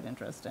that was quite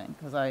interesting,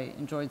 because I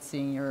enjoyed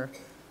seeing your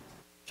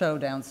show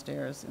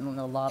downstairs in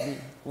the lobby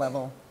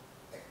level.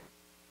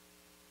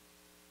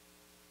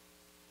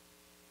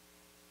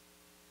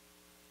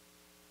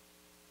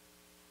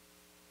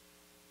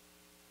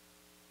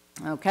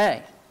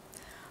 Okay.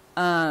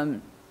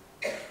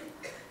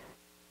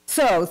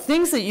 So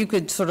things that you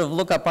could sort of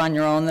look up on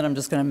your own that I'm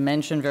just going to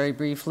mention very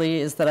briefly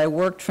is that I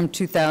worked from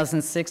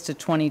 2006 to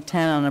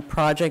 2010 on a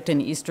project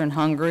in eastern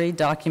Hungary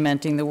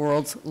documenting the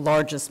world's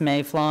largest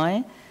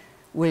mayfly,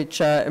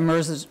 which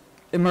emerges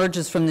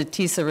from the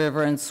Tisza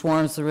River and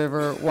swarms the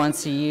river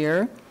once a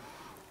year.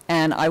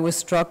 And I was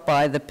struck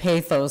by the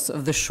pathos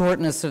of the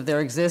shortness of their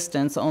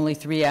existence, only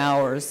 3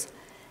 hours,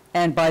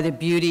 and by the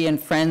beauty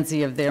and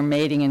frenzy of their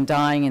mating and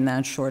dying in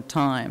that short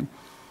time.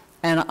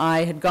 And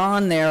I had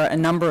gone there a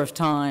number of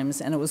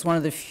times, and it was one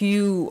of the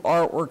few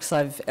artworks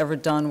I've ever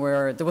done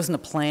where there wasn't a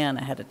plan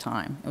ahead of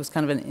time. It was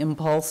kind of an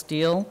impulse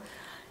deal.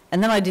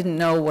 And then I didn't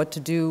know what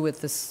to do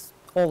with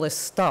all this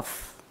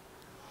stuff.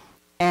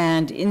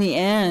 And in the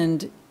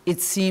end, it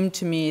seemed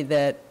to me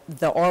that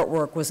the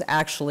artwork was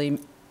actually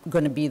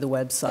going to be the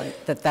website,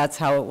 that that's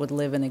how it would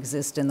live and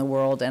exist in the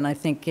world. And I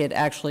think it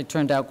actually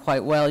turned out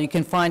quite well. You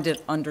can find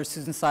it under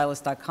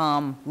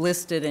susansilas.com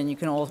listed, and you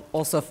can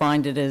also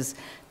find it as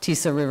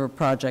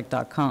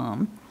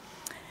tisariverproject.com.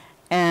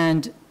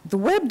 And the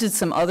web did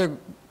some other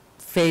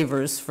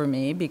favors for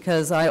me,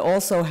 because I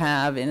also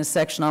have, in a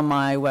section on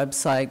my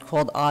website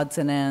called Odds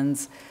and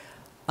Ends,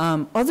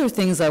 other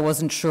things I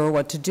wasn't sure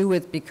what to do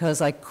with,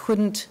 because I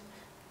couldn't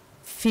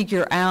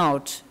figure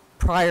out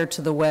prior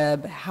to the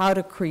web how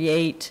to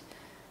create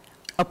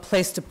a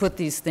place to put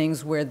these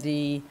things where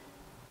the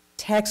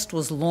text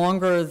was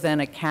longer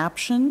than a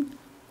caption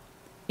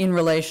in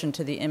relation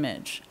to the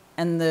image.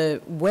 And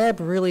the web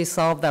really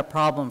solved that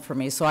problem for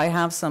me. So I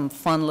have some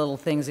fun little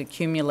things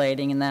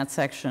accumulating in that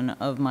section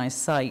of my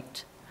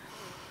site.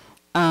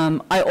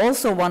 I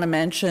also want to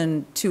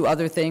mention two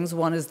other things.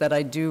 One is that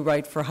I do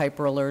write for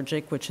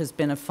Hyperallergic, which has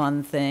been a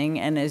fun thing.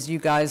 And as you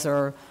guys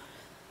are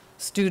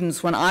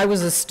students, when I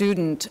was a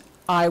student,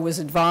 I was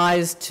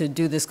advised to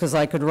do this because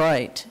I could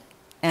write.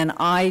 And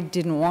I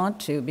didn't want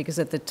to, because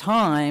at the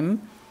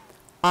time,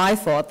 I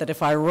thought that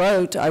if I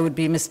wrote, I would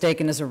be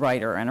mistaken as a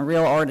writer. And a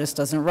real artist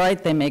doesn't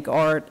write, they make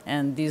art,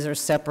 and these are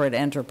separate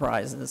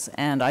enterprises.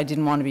 And I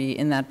didn't want to be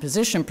in that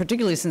position,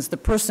 particularly since the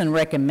person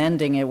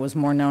recommending it was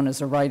more known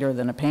as a writer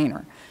than a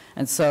painter.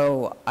 And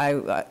so I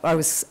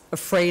was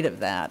afraid of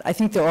that. I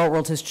think the art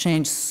world has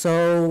changed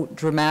so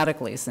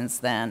dramatically since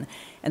then,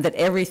 and that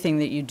everything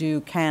that you do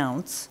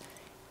counts.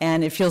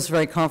 And it feels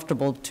very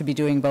comfortable to be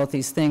doing both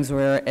these things,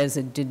 whereas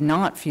it did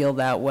not feel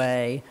that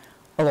way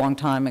a long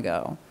time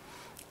ago.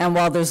 And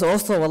while there's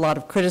also a lot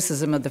of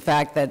criticism of the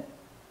fact that,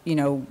 you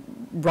know,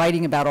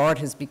 writing about art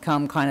has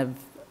become kind of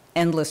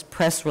endless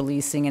press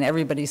releasing and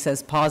everybody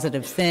says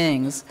positive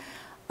things,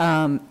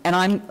 and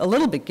I'm a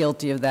little bit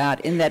guilty of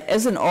that, in that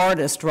as an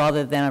artist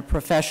rather than a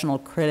professional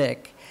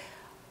critic,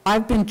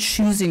 I've been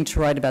choosing to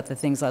write about the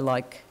things I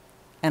like.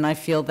 And I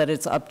feel that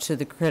it's up to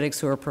the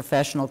critics who are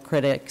professional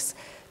critics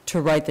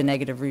to write the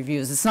negative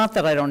reviews. It's not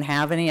that I don't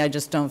have any, I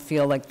just don't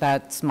feel like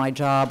that's my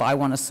job. I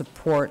want to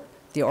support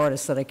the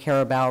artists that I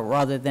care about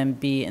rather than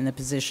be in the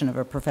position of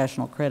a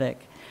professional critic.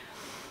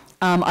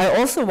 I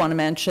also want to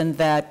mention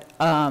that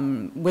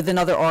with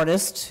another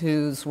artist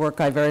whose work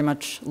I very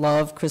much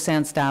love,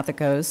 Chrysanne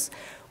Stathakos,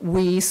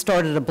 we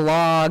started a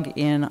blog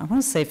in, I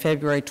want to say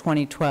February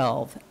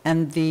 2012.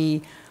 And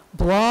the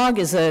blog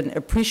is an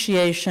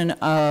appreciation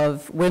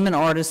of women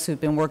artists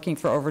who've been working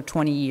for over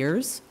 20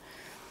 years.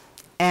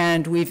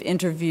 And we've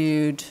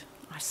interviewed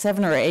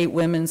 7 or 8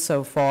 women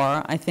so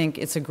far. I think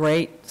it's a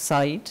great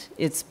site.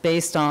 It's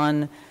based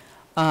on,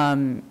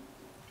 again,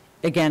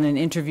 an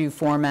interview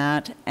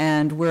format,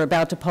 and we're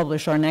about to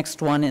publish our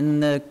next one in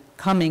the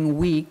coming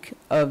week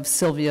of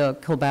Sylvia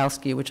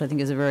Kilbowski, which I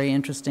think is a very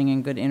interesting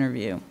and good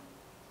interview.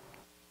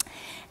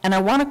 And I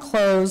want to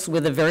close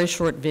with a very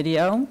short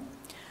video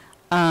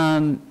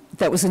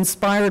that was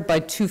inspired by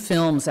 2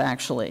 films,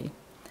 actually,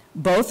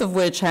 both of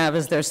which have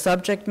as their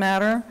subject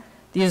matter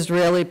the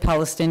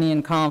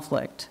Israeli-Palestinian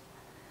conflict.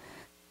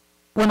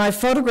 When I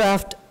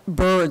photographed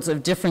birds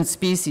of different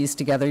species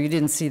together, you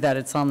didn't see that,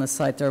 it's on the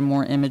site, there are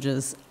more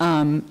images,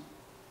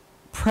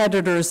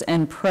 predators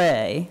and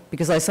prey,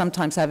 because I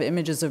sometimes have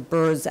images of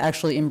birds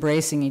actually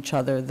embracing each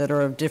other that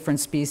are of different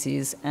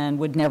species and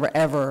would never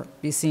ever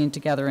be seen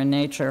together in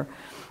nature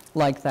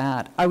like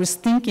that. I was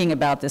thinking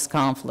about this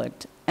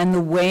conflict and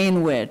the way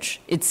in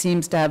which it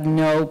seems to have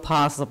no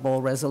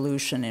possible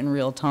resolution in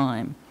real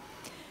time.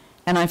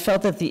 And I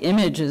felt that the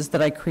images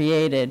that I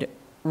created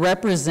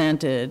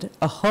represented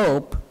a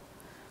hope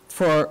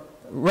for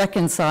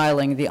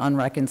reconciling the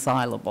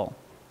unreconcilable.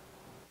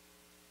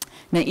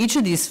 Now, each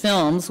of these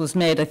films was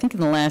made, I think, in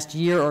the last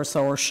year or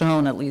so, or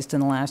shown at least in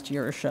the last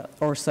year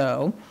or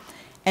so,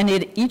 and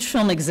each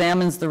film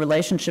examines the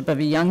relationship of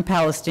a young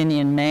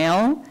Palestinian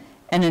male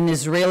and an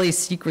Israeli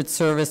Secret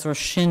Service or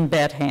Shin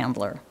Bet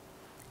handler.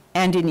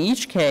 And in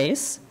each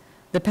case,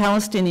 the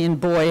Palestinian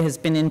boy has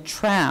been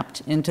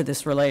entrapped into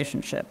this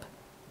relationship.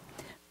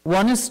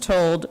 One is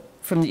told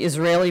from the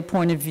Israeli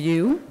point of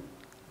view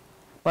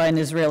by an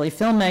Israeli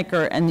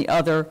filmmaker, and the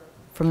other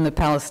from the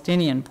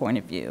Palestinian point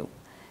of view.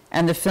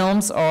 And the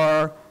films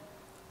are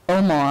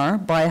Omar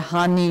by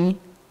Hani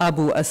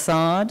Abu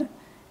Assad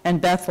and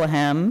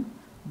Bethlehem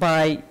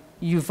by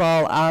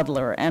Yuval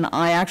Adler. And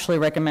I actually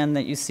recommend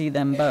that you see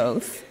them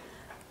both.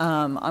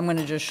 I'm going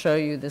to just show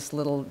you this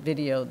little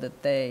video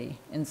that they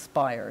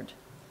inspired.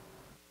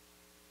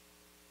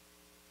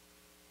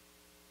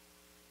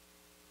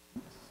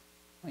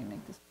 Let me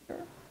make this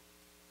bigger.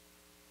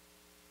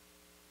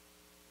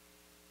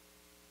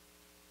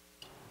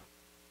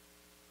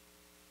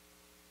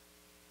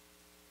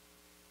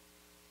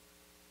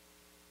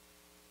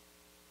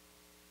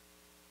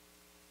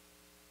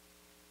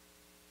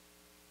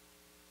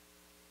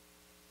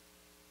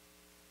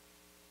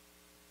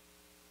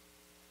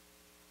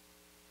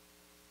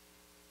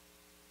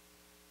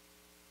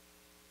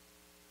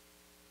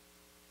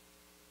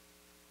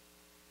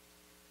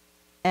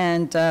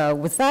 And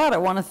with that, I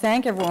want to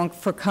thank everyone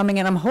for coming,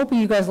 and I'm hoping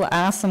you guys will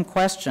ask some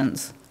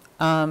questions.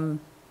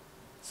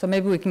 So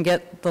maybe we can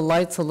get the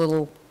lights a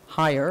little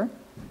higher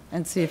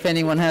and see if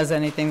anyone has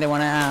anything they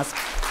want to ask.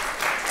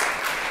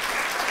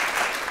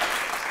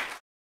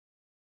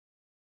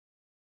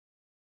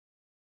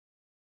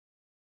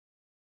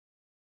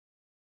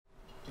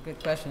 A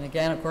good question.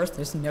 Again, of course,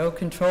 there's no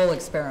control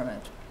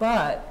experiment,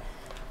 but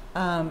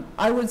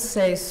I would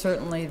say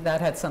certainly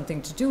that had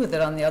something to do with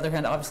it. On the other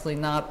hand, obviously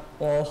not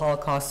all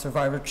Holocaust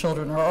survivor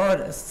children are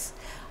artists.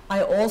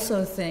 I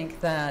also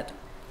think that,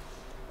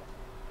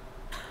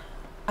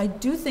 I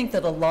do think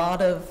that a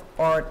lot of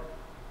art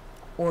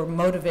or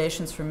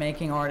motivations for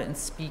making art and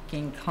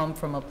speaking come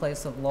from a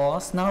place of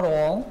loss, not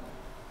all,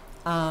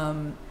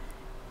 and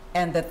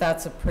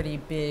that's a pretty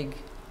big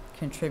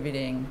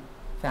contributing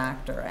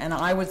factor. And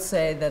I would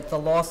say that the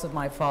loss of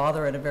my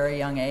father at a very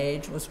young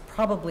age was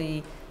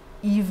probably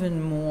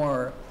even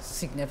more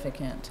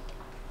significant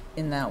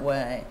in that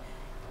way.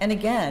 And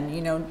again,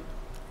 you know,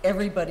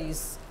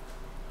 everybody's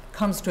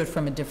comes to it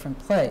from a different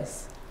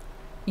place.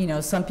 You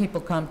know, some people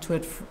come to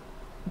it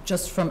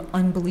just from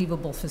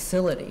unbelievable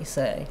facility,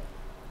 say,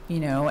 you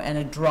know, and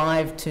a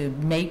drive to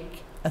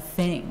make a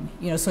thing.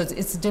 You know, so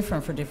it's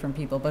different for different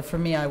people. But for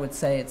me, I would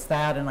say it's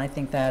that, and I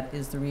think that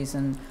is the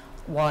reason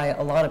why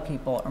a lot of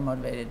people are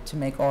motivated to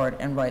make art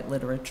and write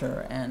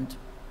literature and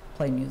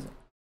play music.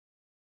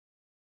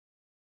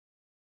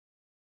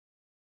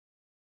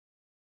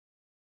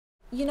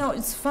 You know,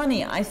 it's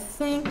funny. I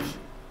think,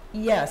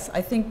 yes,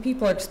 I think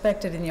people are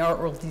expected in the art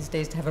world these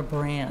days to have a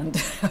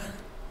brand.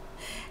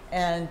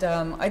 And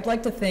I'd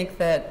like to think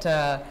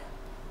that,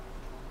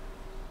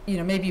 you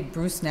know, maybe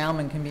Bruce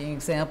Nauman can be an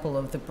example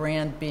of the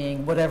brand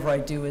being whatever I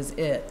do is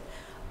it.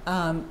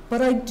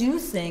 But I do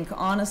think,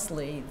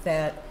 honestly,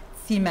 that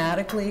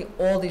thematically,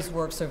 all these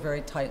works are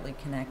very tightly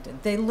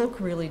connected. They look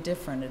really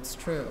different, it's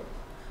true.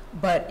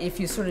 But if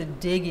you sort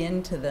of dig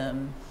into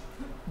them,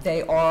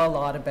 they are a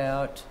lot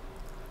about,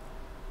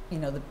 you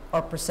know,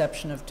 our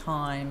perception of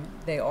time.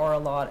 They are a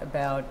lot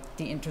about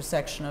the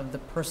intersection of the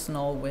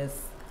personal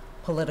with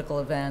political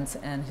events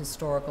and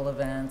historical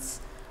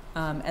events.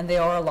 And they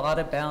are a lot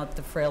about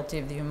the frailty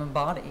of the human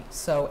body,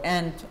 so,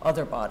 and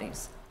other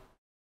bodies.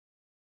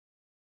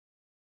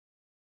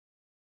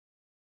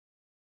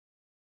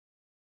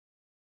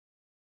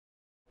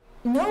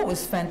 No, it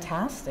was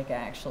fantastic,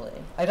 actually.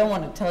 I don't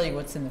want to tell you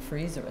what's in the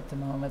freezer at the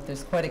moment.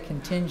 There's quite a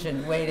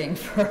contingent waiting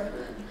for,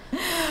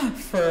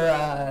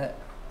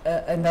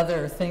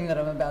 another thing that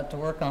I'm about to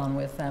work on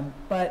with them.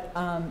 But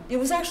it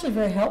was actually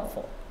very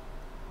helpful,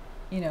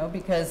 you know,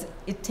 because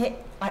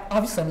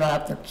obviously I'm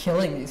not out there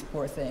killing these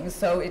poor things,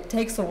 so it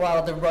takes a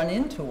while to run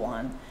into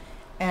one.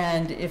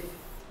 And if,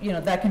 you know,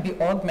 that can be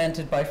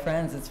augmented by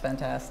friends, it's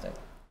fantastic.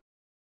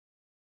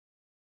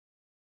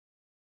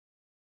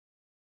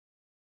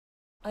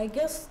 I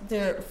guess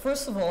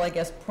first of all, I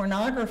guess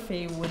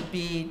pornography would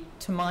be,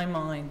 to my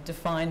mind,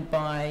 defined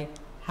by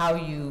how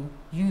you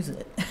use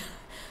it.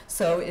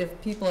 So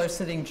if people are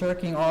sitting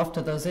jerking off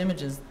to those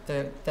images,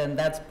 then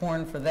that's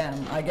porn for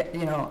them. I get,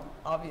 you know,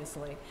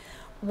 obviously.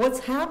 What's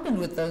happened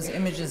with those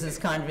images is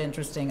kind of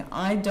interesting.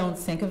 I don't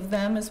think of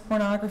them as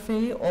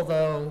pornography,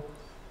 although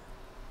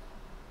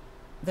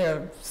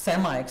they're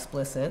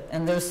semi-explicit,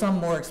 and there's some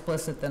more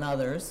explicit than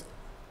others.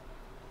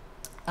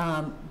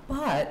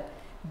 But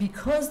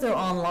because they're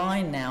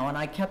online now, and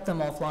I kept them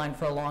offline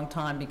for a long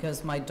time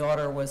because my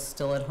daughter was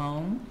still at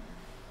home,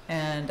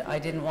 and I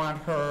didn't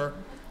want her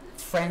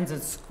friends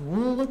at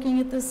school looking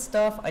at this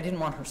stuff. I didn't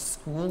want her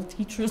school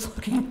teachers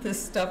looking at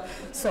this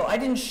stuff. So I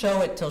didn't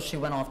show it till she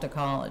went off to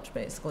college,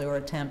 basically, or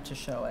attempt to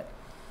show it.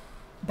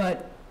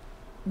 But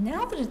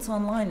now that it's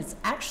online, it's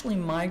actually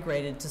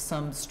migrated to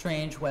some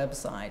strange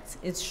websites.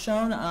 It's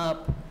shown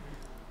up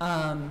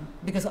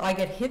because I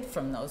get hit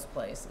from those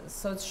places.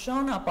 So it's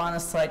shown up on a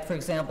site, for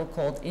example,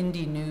 called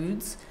Indie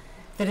Nudes,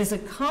 that is a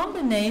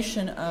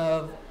combination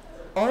of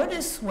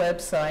artists'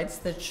 websites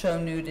that show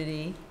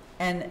nudity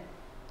and,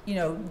 you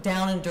know,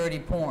 down and dirty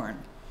porn.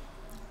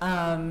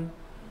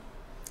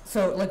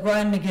 So like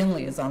Ryan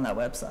McGinley is on that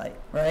website,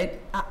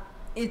 right?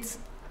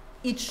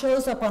 It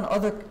shows up on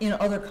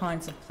other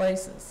kinds of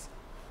places.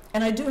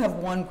 And I do have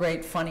one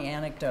great funny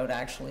anecdote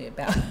actually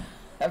about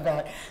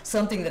about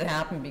something that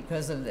happened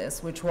because of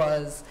this, which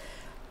was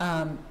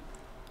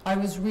I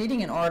was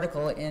reading an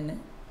article in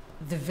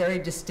the very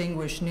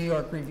distinguished New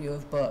York Review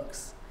of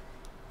Books,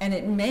 and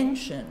it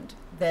mentioned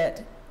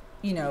that,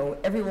 you know,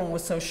 everyone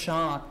was so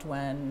shocked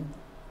when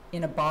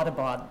in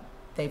Abbottabad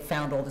they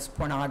found all this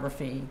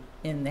pornography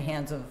in the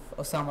hands of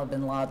Osama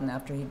bin Laden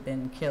after he'd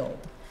been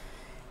killed.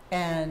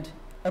 And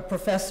a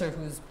professor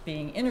who's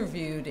being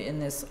interviewed in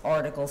this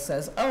article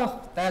says,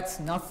 oh, that's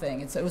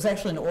nothing. It was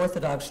actually an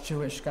Orthodox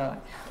Jewish guy.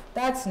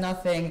 That's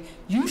nothing.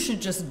 You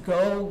should just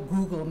go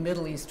Google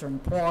Middle Eastern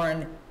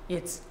porn.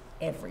 It's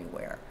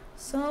everywhere.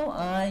 So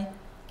I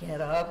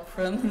get up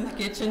from the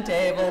kitchen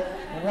table,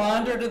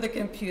 wander to the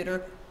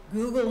computer,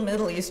 Google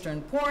Middle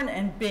Eastern porn,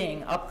 and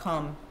bing, up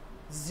come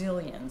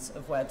zillions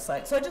of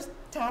websites. So I just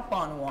tap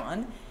on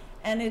one,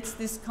 and it's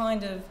this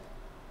kind of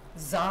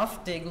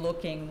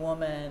Zoftig-looking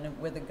woman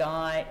with a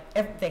guy.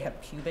 They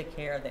have pubic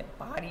hair, they have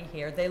body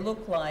hair. They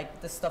look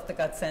like the stuff that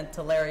got sent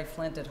to Larry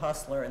Flynt at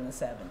Hustler in the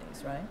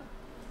 70s, right?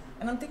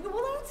 And I'm thinking,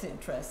 well, that's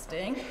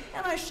interesting.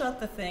 And I shut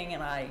the thing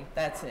and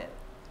that's it.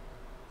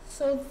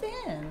 So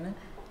then,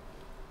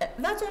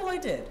 that's all I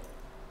did.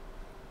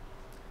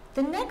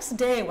 The next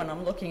day when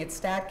I'm looking at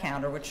Stat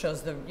Counter, which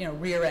shows the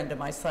rear end of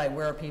my site,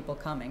 where are people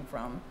coming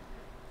from,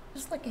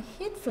 there's like a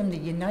hit from the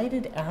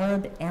United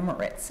Arab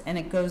Emirates, and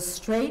it goes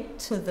straight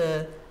to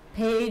the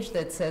page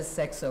that says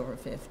sex over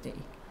 50.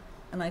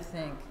 And I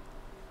think,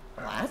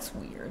 well, that's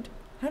weird.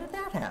 How did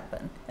that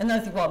happen? And then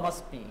I think, well, it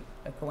must be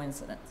a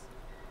coincidence.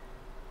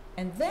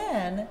 And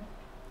then,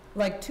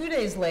 like 2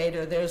 days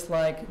later, there's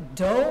like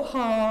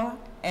Doha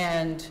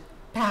and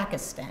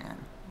Pakistan.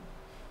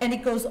 And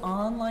it goes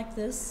on like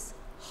this,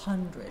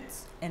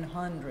 hundreds and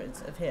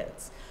hundreds of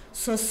hits.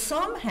 So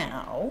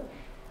somehow,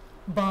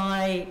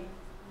 by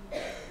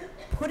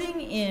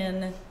putting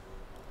in,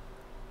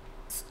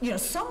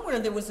 somewhere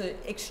there was an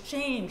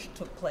exchange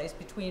took place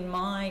between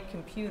my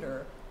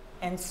computer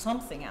and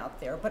something out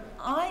there, but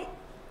I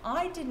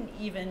didn't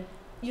even,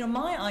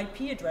 my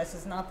IP address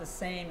is not the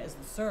same as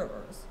the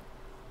servers,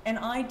 and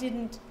I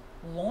didn't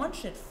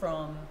launch it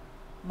from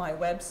my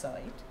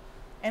website,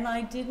 and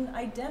I didn't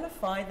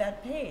identify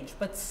that page,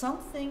 but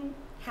something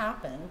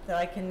happened that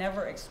I can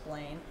never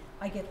explain.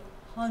 I get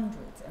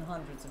hundreds and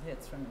hundreds of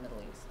hits from the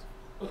Middle East.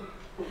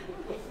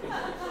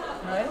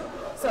 Right?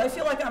 So I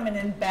feel like I'm an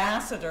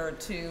ambassador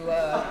to,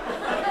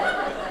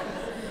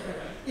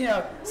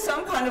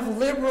 some kind of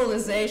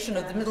liberalization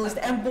of the Middle East.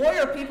 And boy,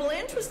 are people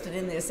interested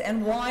in this.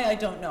 And why, I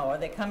don't know. Are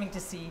they coming to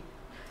see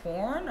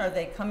porn? Are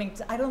they coming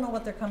to, I don't know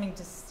what they're coming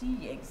to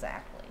see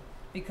exactly,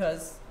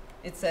 because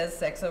it says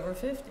sex over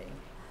 50.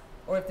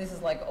 Or if this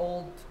is like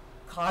old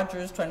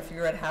codgers trying to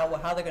figure out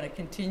how they're going to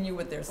continue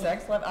with their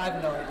sex life. I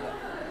have no idea.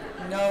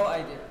 No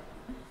idea.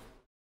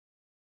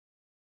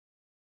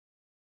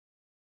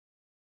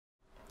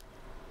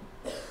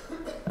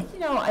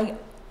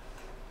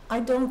 I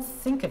don't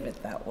think of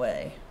it that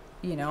way.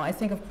 I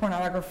think of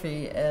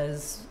pornography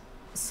as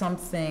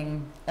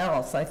something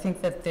else. I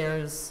think that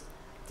there's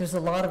a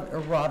lot of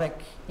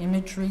erotic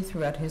imagery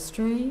throughout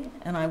history,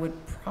 and I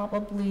would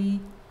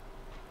probably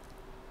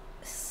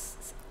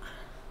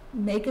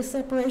make a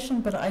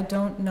separation, but I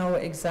don't know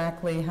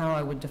exactly how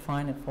I would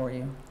define it for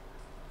you.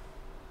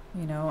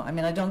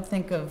 I don't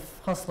think of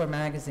Hustler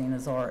magazine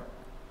as art,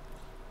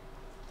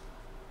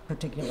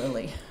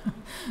 particularly.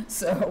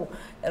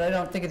 And I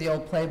don't think of the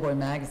old Playboy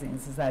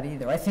magazines as that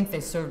either. I think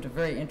they served a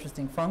very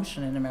interesting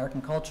function in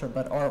American culture,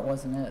 but art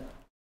wasn't it.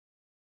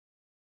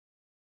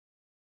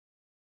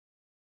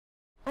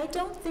 I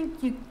don't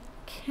think you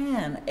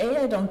can.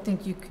 I don't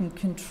think you can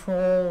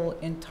control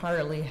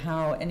entirely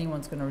how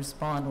anyone's going to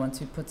respond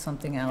once you put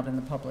something out in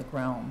the public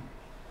realm.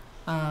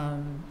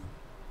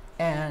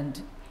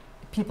 And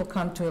people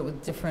come to it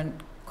with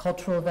different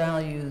cultural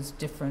values,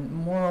 different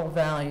moral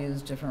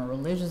values, different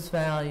religious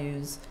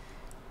values,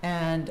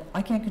 and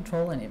I can't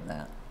control any of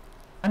that.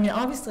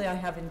 Obviously I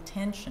have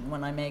intention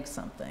when I make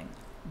something,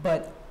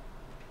 but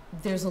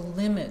there's a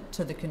limit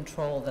to the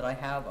control that I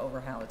have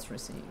over how it's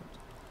received.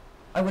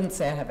 I wouldn't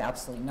say I have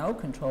absolutely no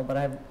control, but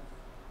I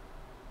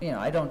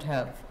don't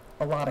have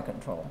a lot of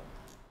control.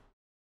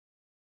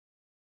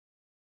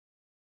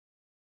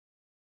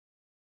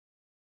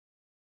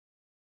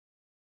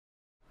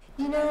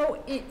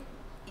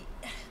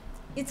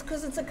 It's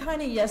because it's a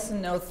kind of yes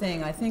and no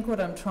thing. I think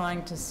what I'm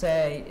trying to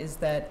say is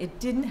that it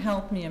didn't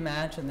help me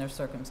imagine their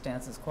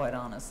circumstances, quite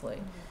honestly.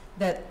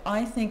 That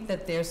I think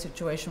that their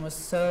situation was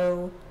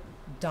so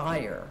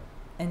dire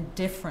and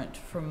different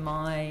from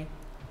my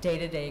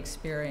day-to-day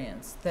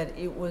experience that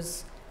it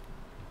was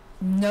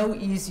no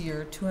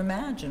easier to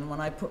imagine when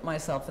I put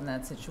myself in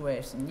that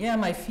situation. Yeah,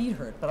 my feet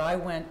hurt, but I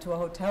went to a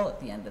hotel at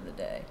the end of the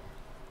day.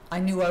 I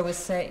knew I was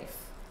safe. Did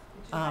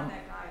you find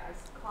that guy? I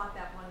caught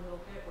that one little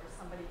bit where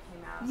somebody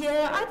came out.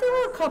 Yeah, there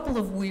were a couple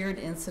of weird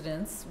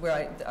incidents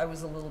where I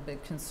was a little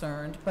bit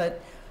concerned, but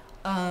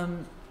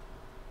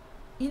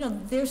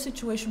their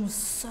situation was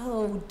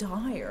so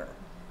dire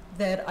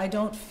that I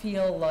don't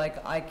feel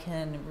like I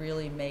can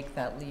really make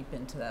that leap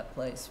into that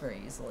place very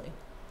easily.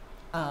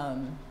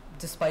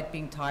 Despite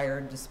being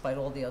tired, despite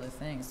all the other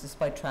things,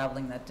 despite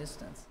traveling that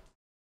distance.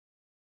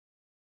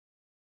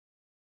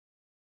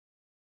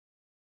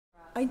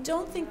 I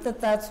don't think that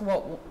that's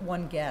what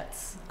one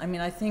gets.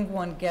 I think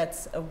one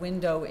gets a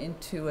window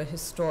into a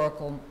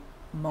historical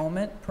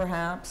moment,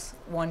 perhaps.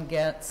 One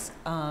gets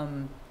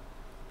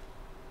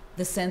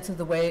the sense of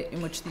the way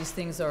in which these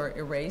things are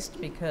erased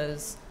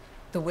because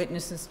the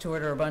witnesses to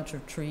it are a bunch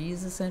of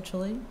trees,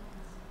 essentially,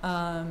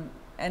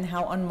 and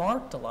how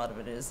unmarked a lot of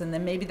it is. And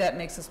then maybe that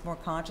makes us more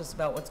conscious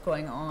about what's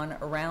going on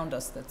around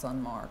us that's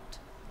unmarked.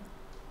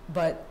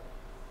 But,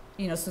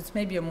 so it's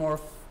maybe a more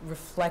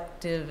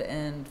reflective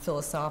and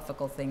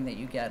philosophical thing that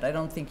you get. I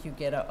don't think you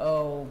get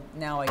oh,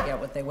 now I get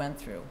what they went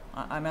through.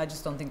 I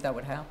just don't think that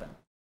would happen.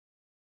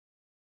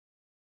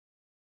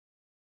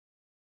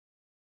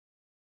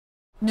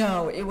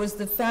 No, it was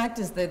the fact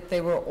is that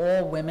they were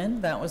all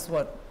women. That was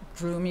what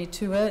drew me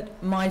to it.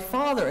 My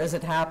father, as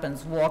it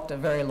happens, walked a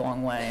very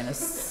long way in a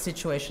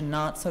situation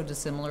not so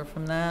dissimilar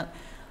from that,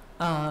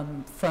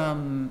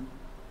 from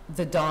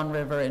the Don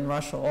River in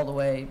Russia all the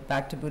way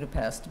back to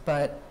Budapest.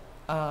 But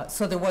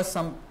so there was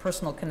some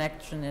personal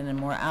connection in a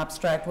more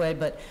abstract way,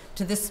 but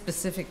to this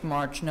specific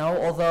march,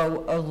 no,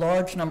 although a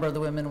large number of the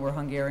women were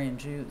Hungarian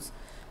Jews.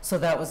 So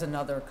that was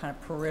another kind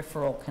of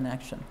peripheral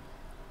connection.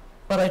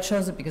 But I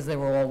chose it because they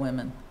were all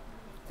women.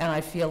 And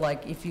I feel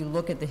like if you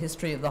look at the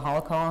history of the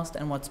Holocaust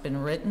and what's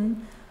been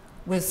written,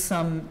 with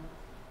some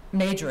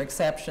major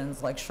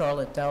exceptions like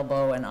Charlotte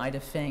Delbo and Ida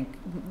Fink,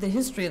 the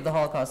history of the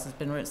Holocaust has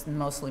been written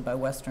mostly by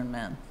Western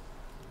men.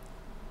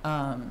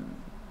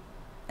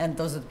 And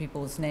those are the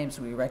people whose names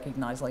we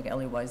recognize, like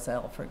Elie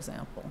Wiesel, for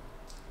example.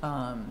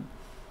 And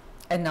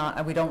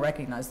we don't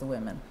recognize the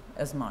women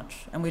as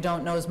much. And we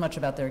don't know as much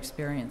about their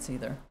experience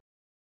either.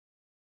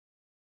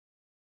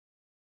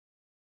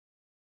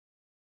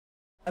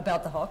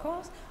 About the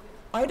Holocaust?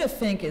 Ida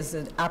Fink is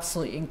an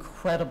absolutely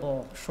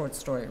incredible short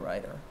story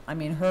writer. I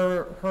mean,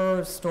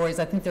 her stories,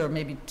 I think there are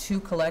maybe 2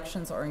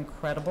 collections, are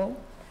incredible.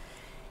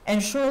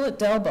 And Charlotte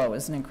Delbo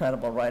is an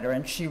incredible writer,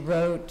 and she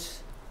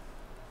wrote,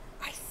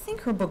 I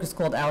think her book is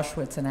called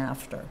Auschwitz and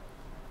After.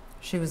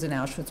 She was in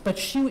Auschwitz, but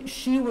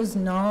she was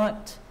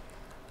not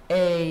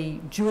a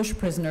Jewish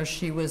prisoner,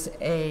 she was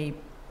a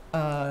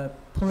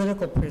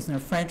political prisoner,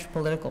 French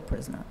political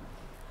prisoner.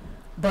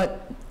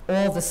 But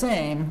all the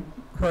same,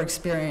 her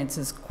experience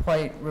is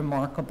quite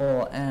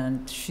remarkable,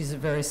 and she's a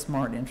very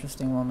smart,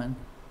 interesting woman.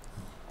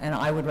 And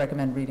I would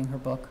recommend reading her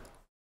book.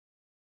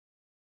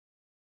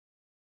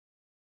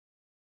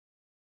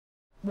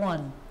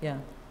 1, yeah.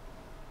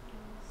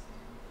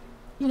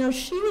 You know,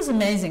 she was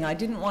amazing. I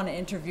didn't want to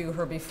interview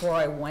her before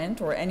I went,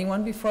 or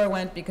anyone before I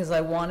went, because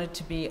I wanted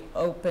to be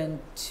open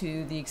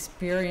to the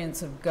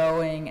experience of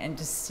going and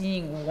just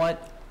seeing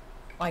what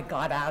I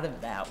got out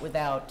of that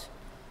without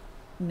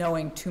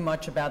knowing too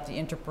much about the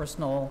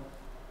interpersonal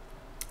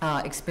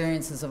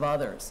experiences of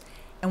others.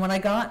 And when I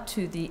got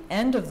to the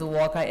end of the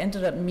walk, I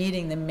ended up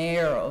meeting the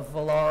mayor of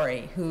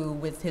Volare, who,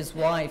 with his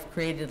wife,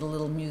 created a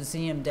little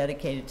museum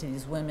dedicated to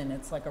these women.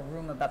 It's like a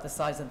room about the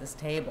size of this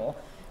table.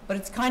 But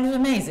it's kind of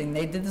amazing.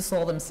 They did this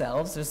all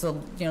themselves. There's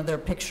there are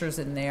pictures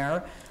in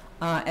there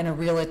and a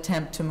real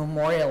attempt to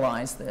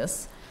memorialize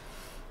this.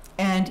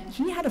 And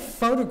he had a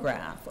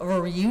photograph of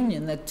a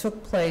reunion that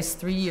took place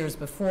 3 years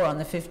before on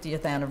the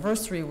 50th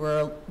anniversary, where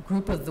a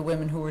group of the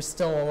women who were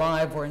still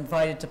alive were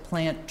invited to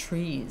plant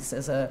trees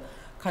as a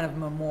kind of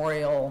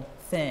memorial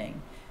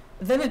thing.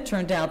 Then it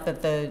turned out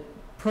that the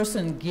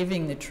person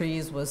giving the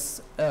trees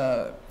was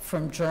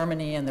from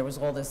Germany, and there was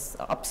all this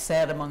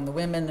upset among the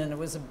women, and it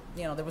was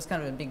there was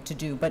kind of a big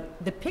to-do.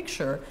 But the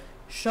picture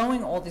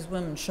showing all these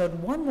women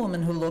showed one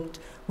woman who looked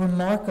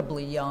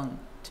remarkably young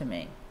to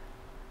me,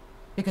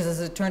 because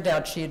as it turned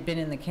out, she had been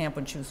in the camp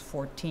when she was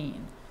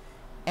 14.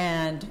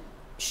 And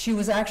she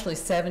was actually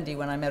 70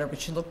 when I met her,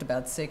 but she looked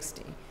about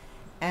 60.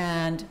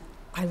 And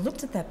I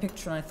looked at that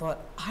picture and I thought,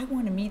 I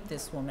want to meet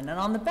this woman. And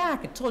on the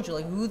back, it told you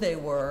like who they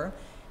were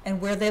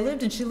and where they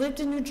lived, and she lived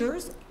in New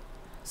Jersey.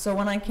 So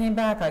when I came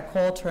back, I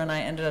called her, and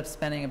I ended up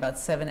spending about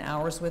 7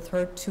 hours with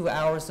her, 2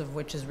 hours of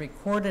which is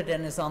recorded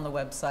and is on the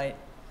website,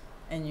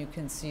 and you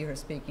can see her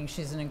speaking.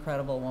 She's an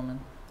incredible woman,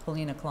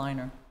 Helena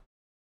Kleiner.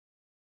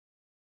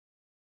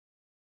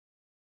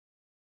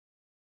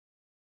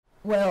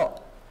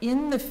 Well,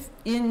 in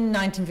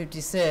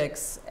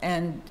 1956,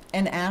 and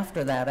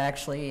after that,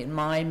 actually, in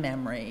my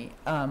memory,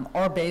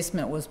 our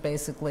basement was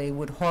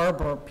would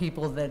harbor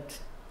people that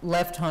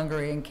left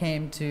Hungary and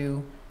came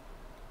to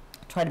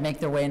try to make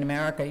their way in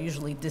America,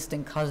 usually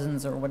distant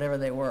cousins or whatever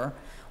they were,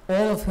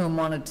 all of whom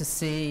wanted to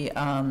see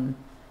Dr.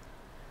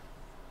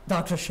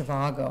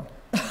 Zhivago.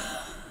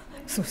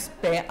 So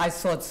I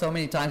saw it so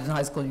many times in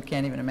high school, you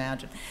can't even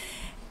imagine.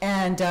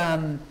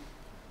 And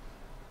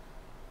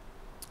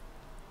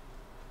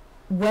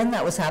when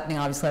that was happening,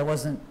 obviously I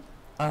wasn't,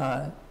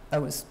 I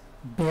was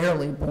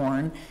barely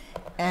born.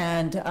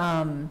 And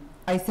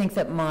I think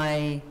that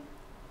my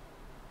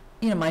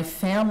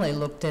family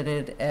looked at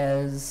it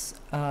as,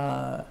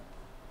 I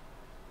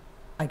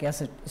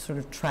guess, a sort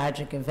of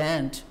tragic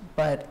event,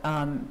 but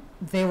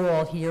they were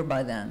all here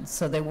by then,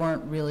 so they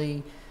weren't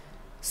really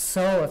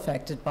so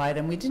affected by it.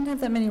 And we didn't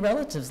have that many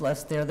relatives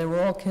left there. They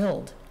were all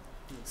killed.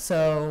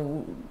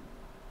 So,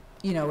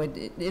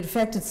 it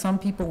affected some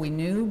people we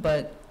knew,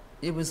 but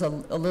it was a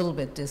little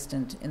bit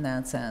distant in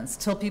that sense,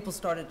 till people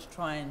started to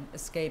try and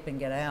escape and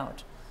get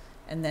out.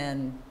 And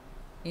then,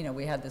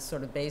 we had this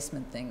sort of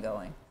basement thing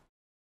going.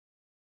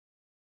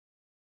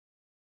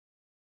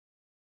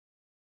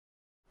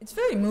 It's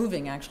very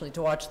moving, actually,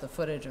 to watch the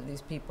footage of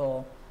these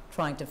people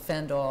trying to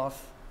fend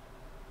off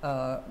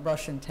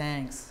Russian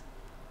tanks,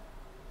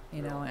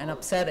 and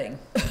upsetting,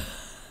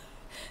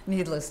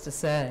 needless to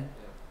say.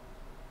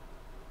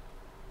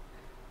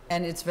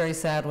 And it's very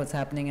sad what's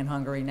happening in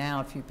Hungary now,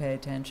 if you pay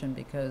attention,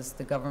 because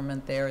the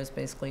government there is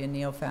basically a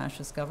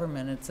neo-fascist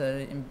government. It's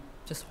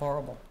just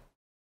horrible.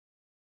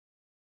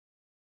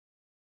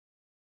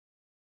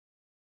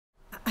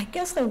 I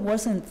guess I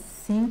wasn't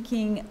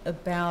thinking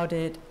about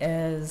it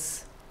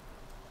as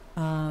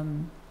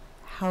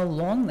how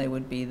long they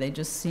would be. It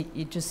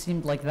just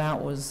seemed like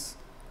that was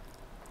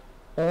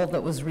all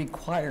that was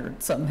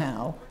required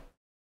somehow.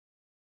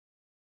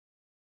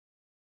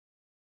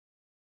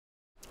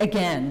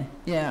 Again,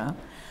 yeah.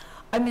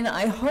 I mean,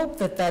 I hope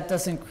that that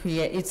doesn't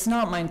create, it's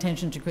not my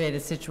intention to create a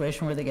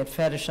situation where they get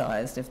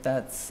fetishized, if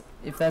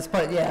that's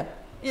part, yeah.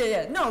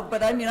 Yeah, no,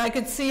 but I mean, I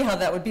could see how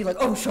that would be like,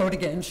 oh, show it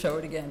again, show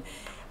it again.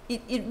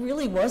 It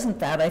really wasn't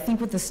that. I think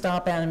with the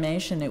stop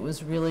animation, it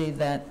was really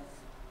that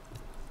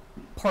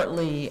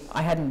partly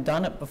I hadn't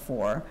done it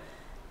before.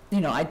 You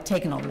know, I'd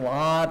taken a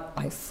lot,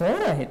 I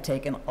thought I had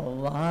taken a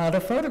lot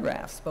of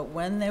photographs, but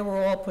when they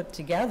were all put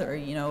together,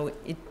 you know,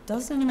 it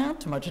doesn't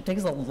amount to much. It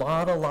takes a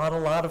lot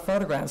of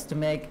photographs to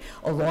make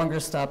a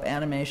longer stop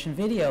animation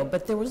video.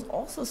 But there was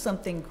also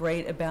something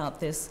great about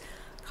this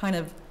kind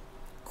of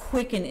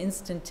quick and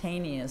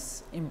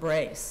instantaneous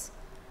embrace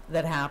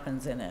that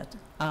happens in it,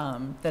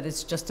 that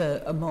it's just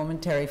a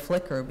momentary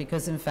flicker,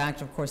 because in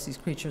fact, of course, these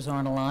creatures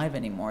aren't alive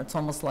anymore. It's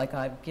almost like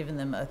I've given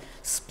them a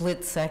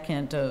split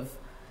second of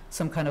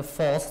some kind of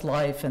false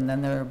life, and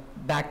then they're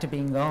back to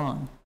being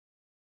gone.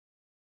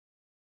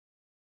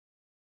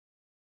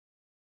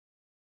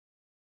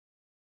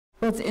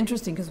 Well, it's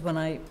interesting because when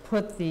I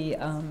put the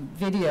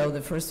video,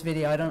 the first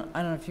video, I don't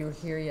know if you were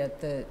here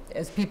yet,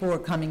 as people were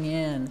coming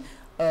in,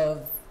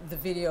 of the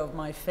video of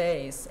my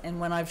face, and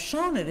when I've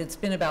shown it, it's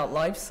been about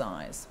life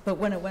size. But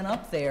when it went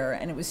up there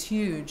and it was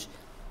huge,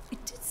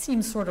 it did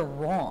seem sort of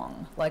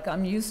wrong. Like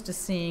I'm used to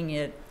seeing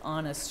it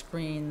on a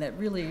screen that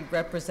really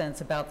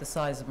represents about the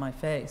size of my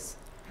face.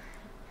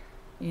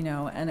 You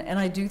know, and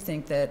I do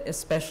think that,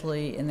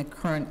 especially in the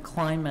current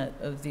climate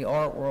of the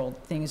art world,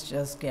 things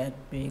just get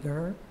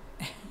bigger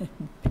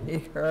and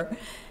bigger.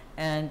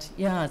 And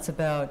yeah, it's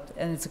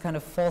a kind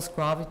of false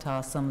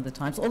gravitas some of the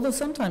times, although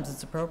sometimes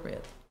it's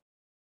appropriate.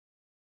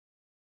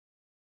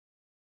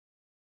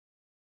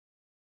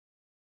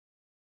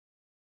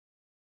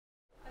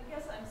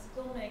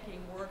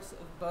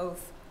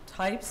 Both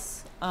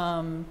types,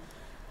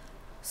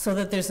 so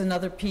that there's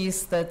another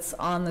piece that's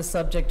on the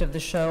subject of the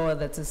show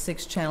that's a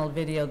 6-channel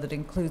video that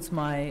includes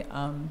my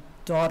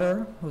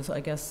daughter, who's,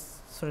 I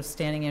guess, sort of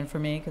standing in for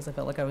me because I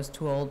felt like I was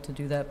too old to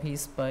do that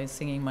piece by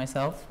singing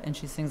myself, and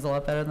she sings a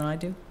lot better than I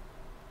do.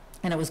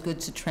 And it was good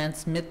to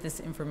transmit this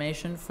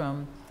information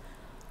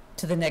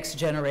to the next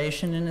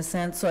generation, in a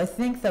sense. So I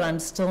think that I'm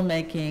still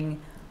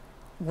making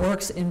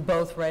works in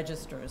both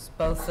registers,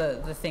 both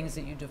the things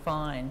that you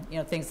define, you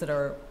know, things that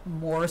are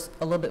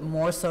a little bit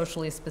more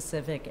socially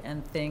specific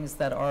and things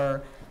that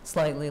are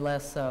slightly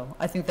less so.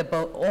 I think that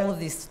all of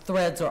these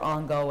threads are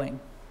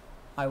ongoing,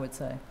 I would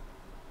say.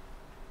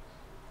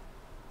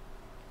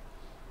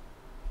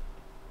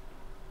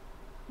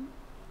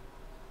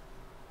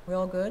 We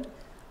all good?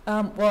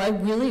 Well, I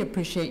really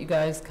appreciate you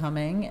guys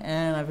coming,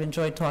 and I've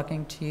enjoyed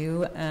talking to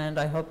you, and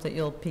I hope that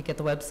you'll peek at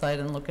the website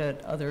and look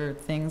at other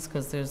things,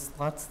 because there's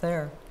lots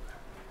there.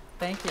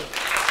 Thank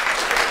you.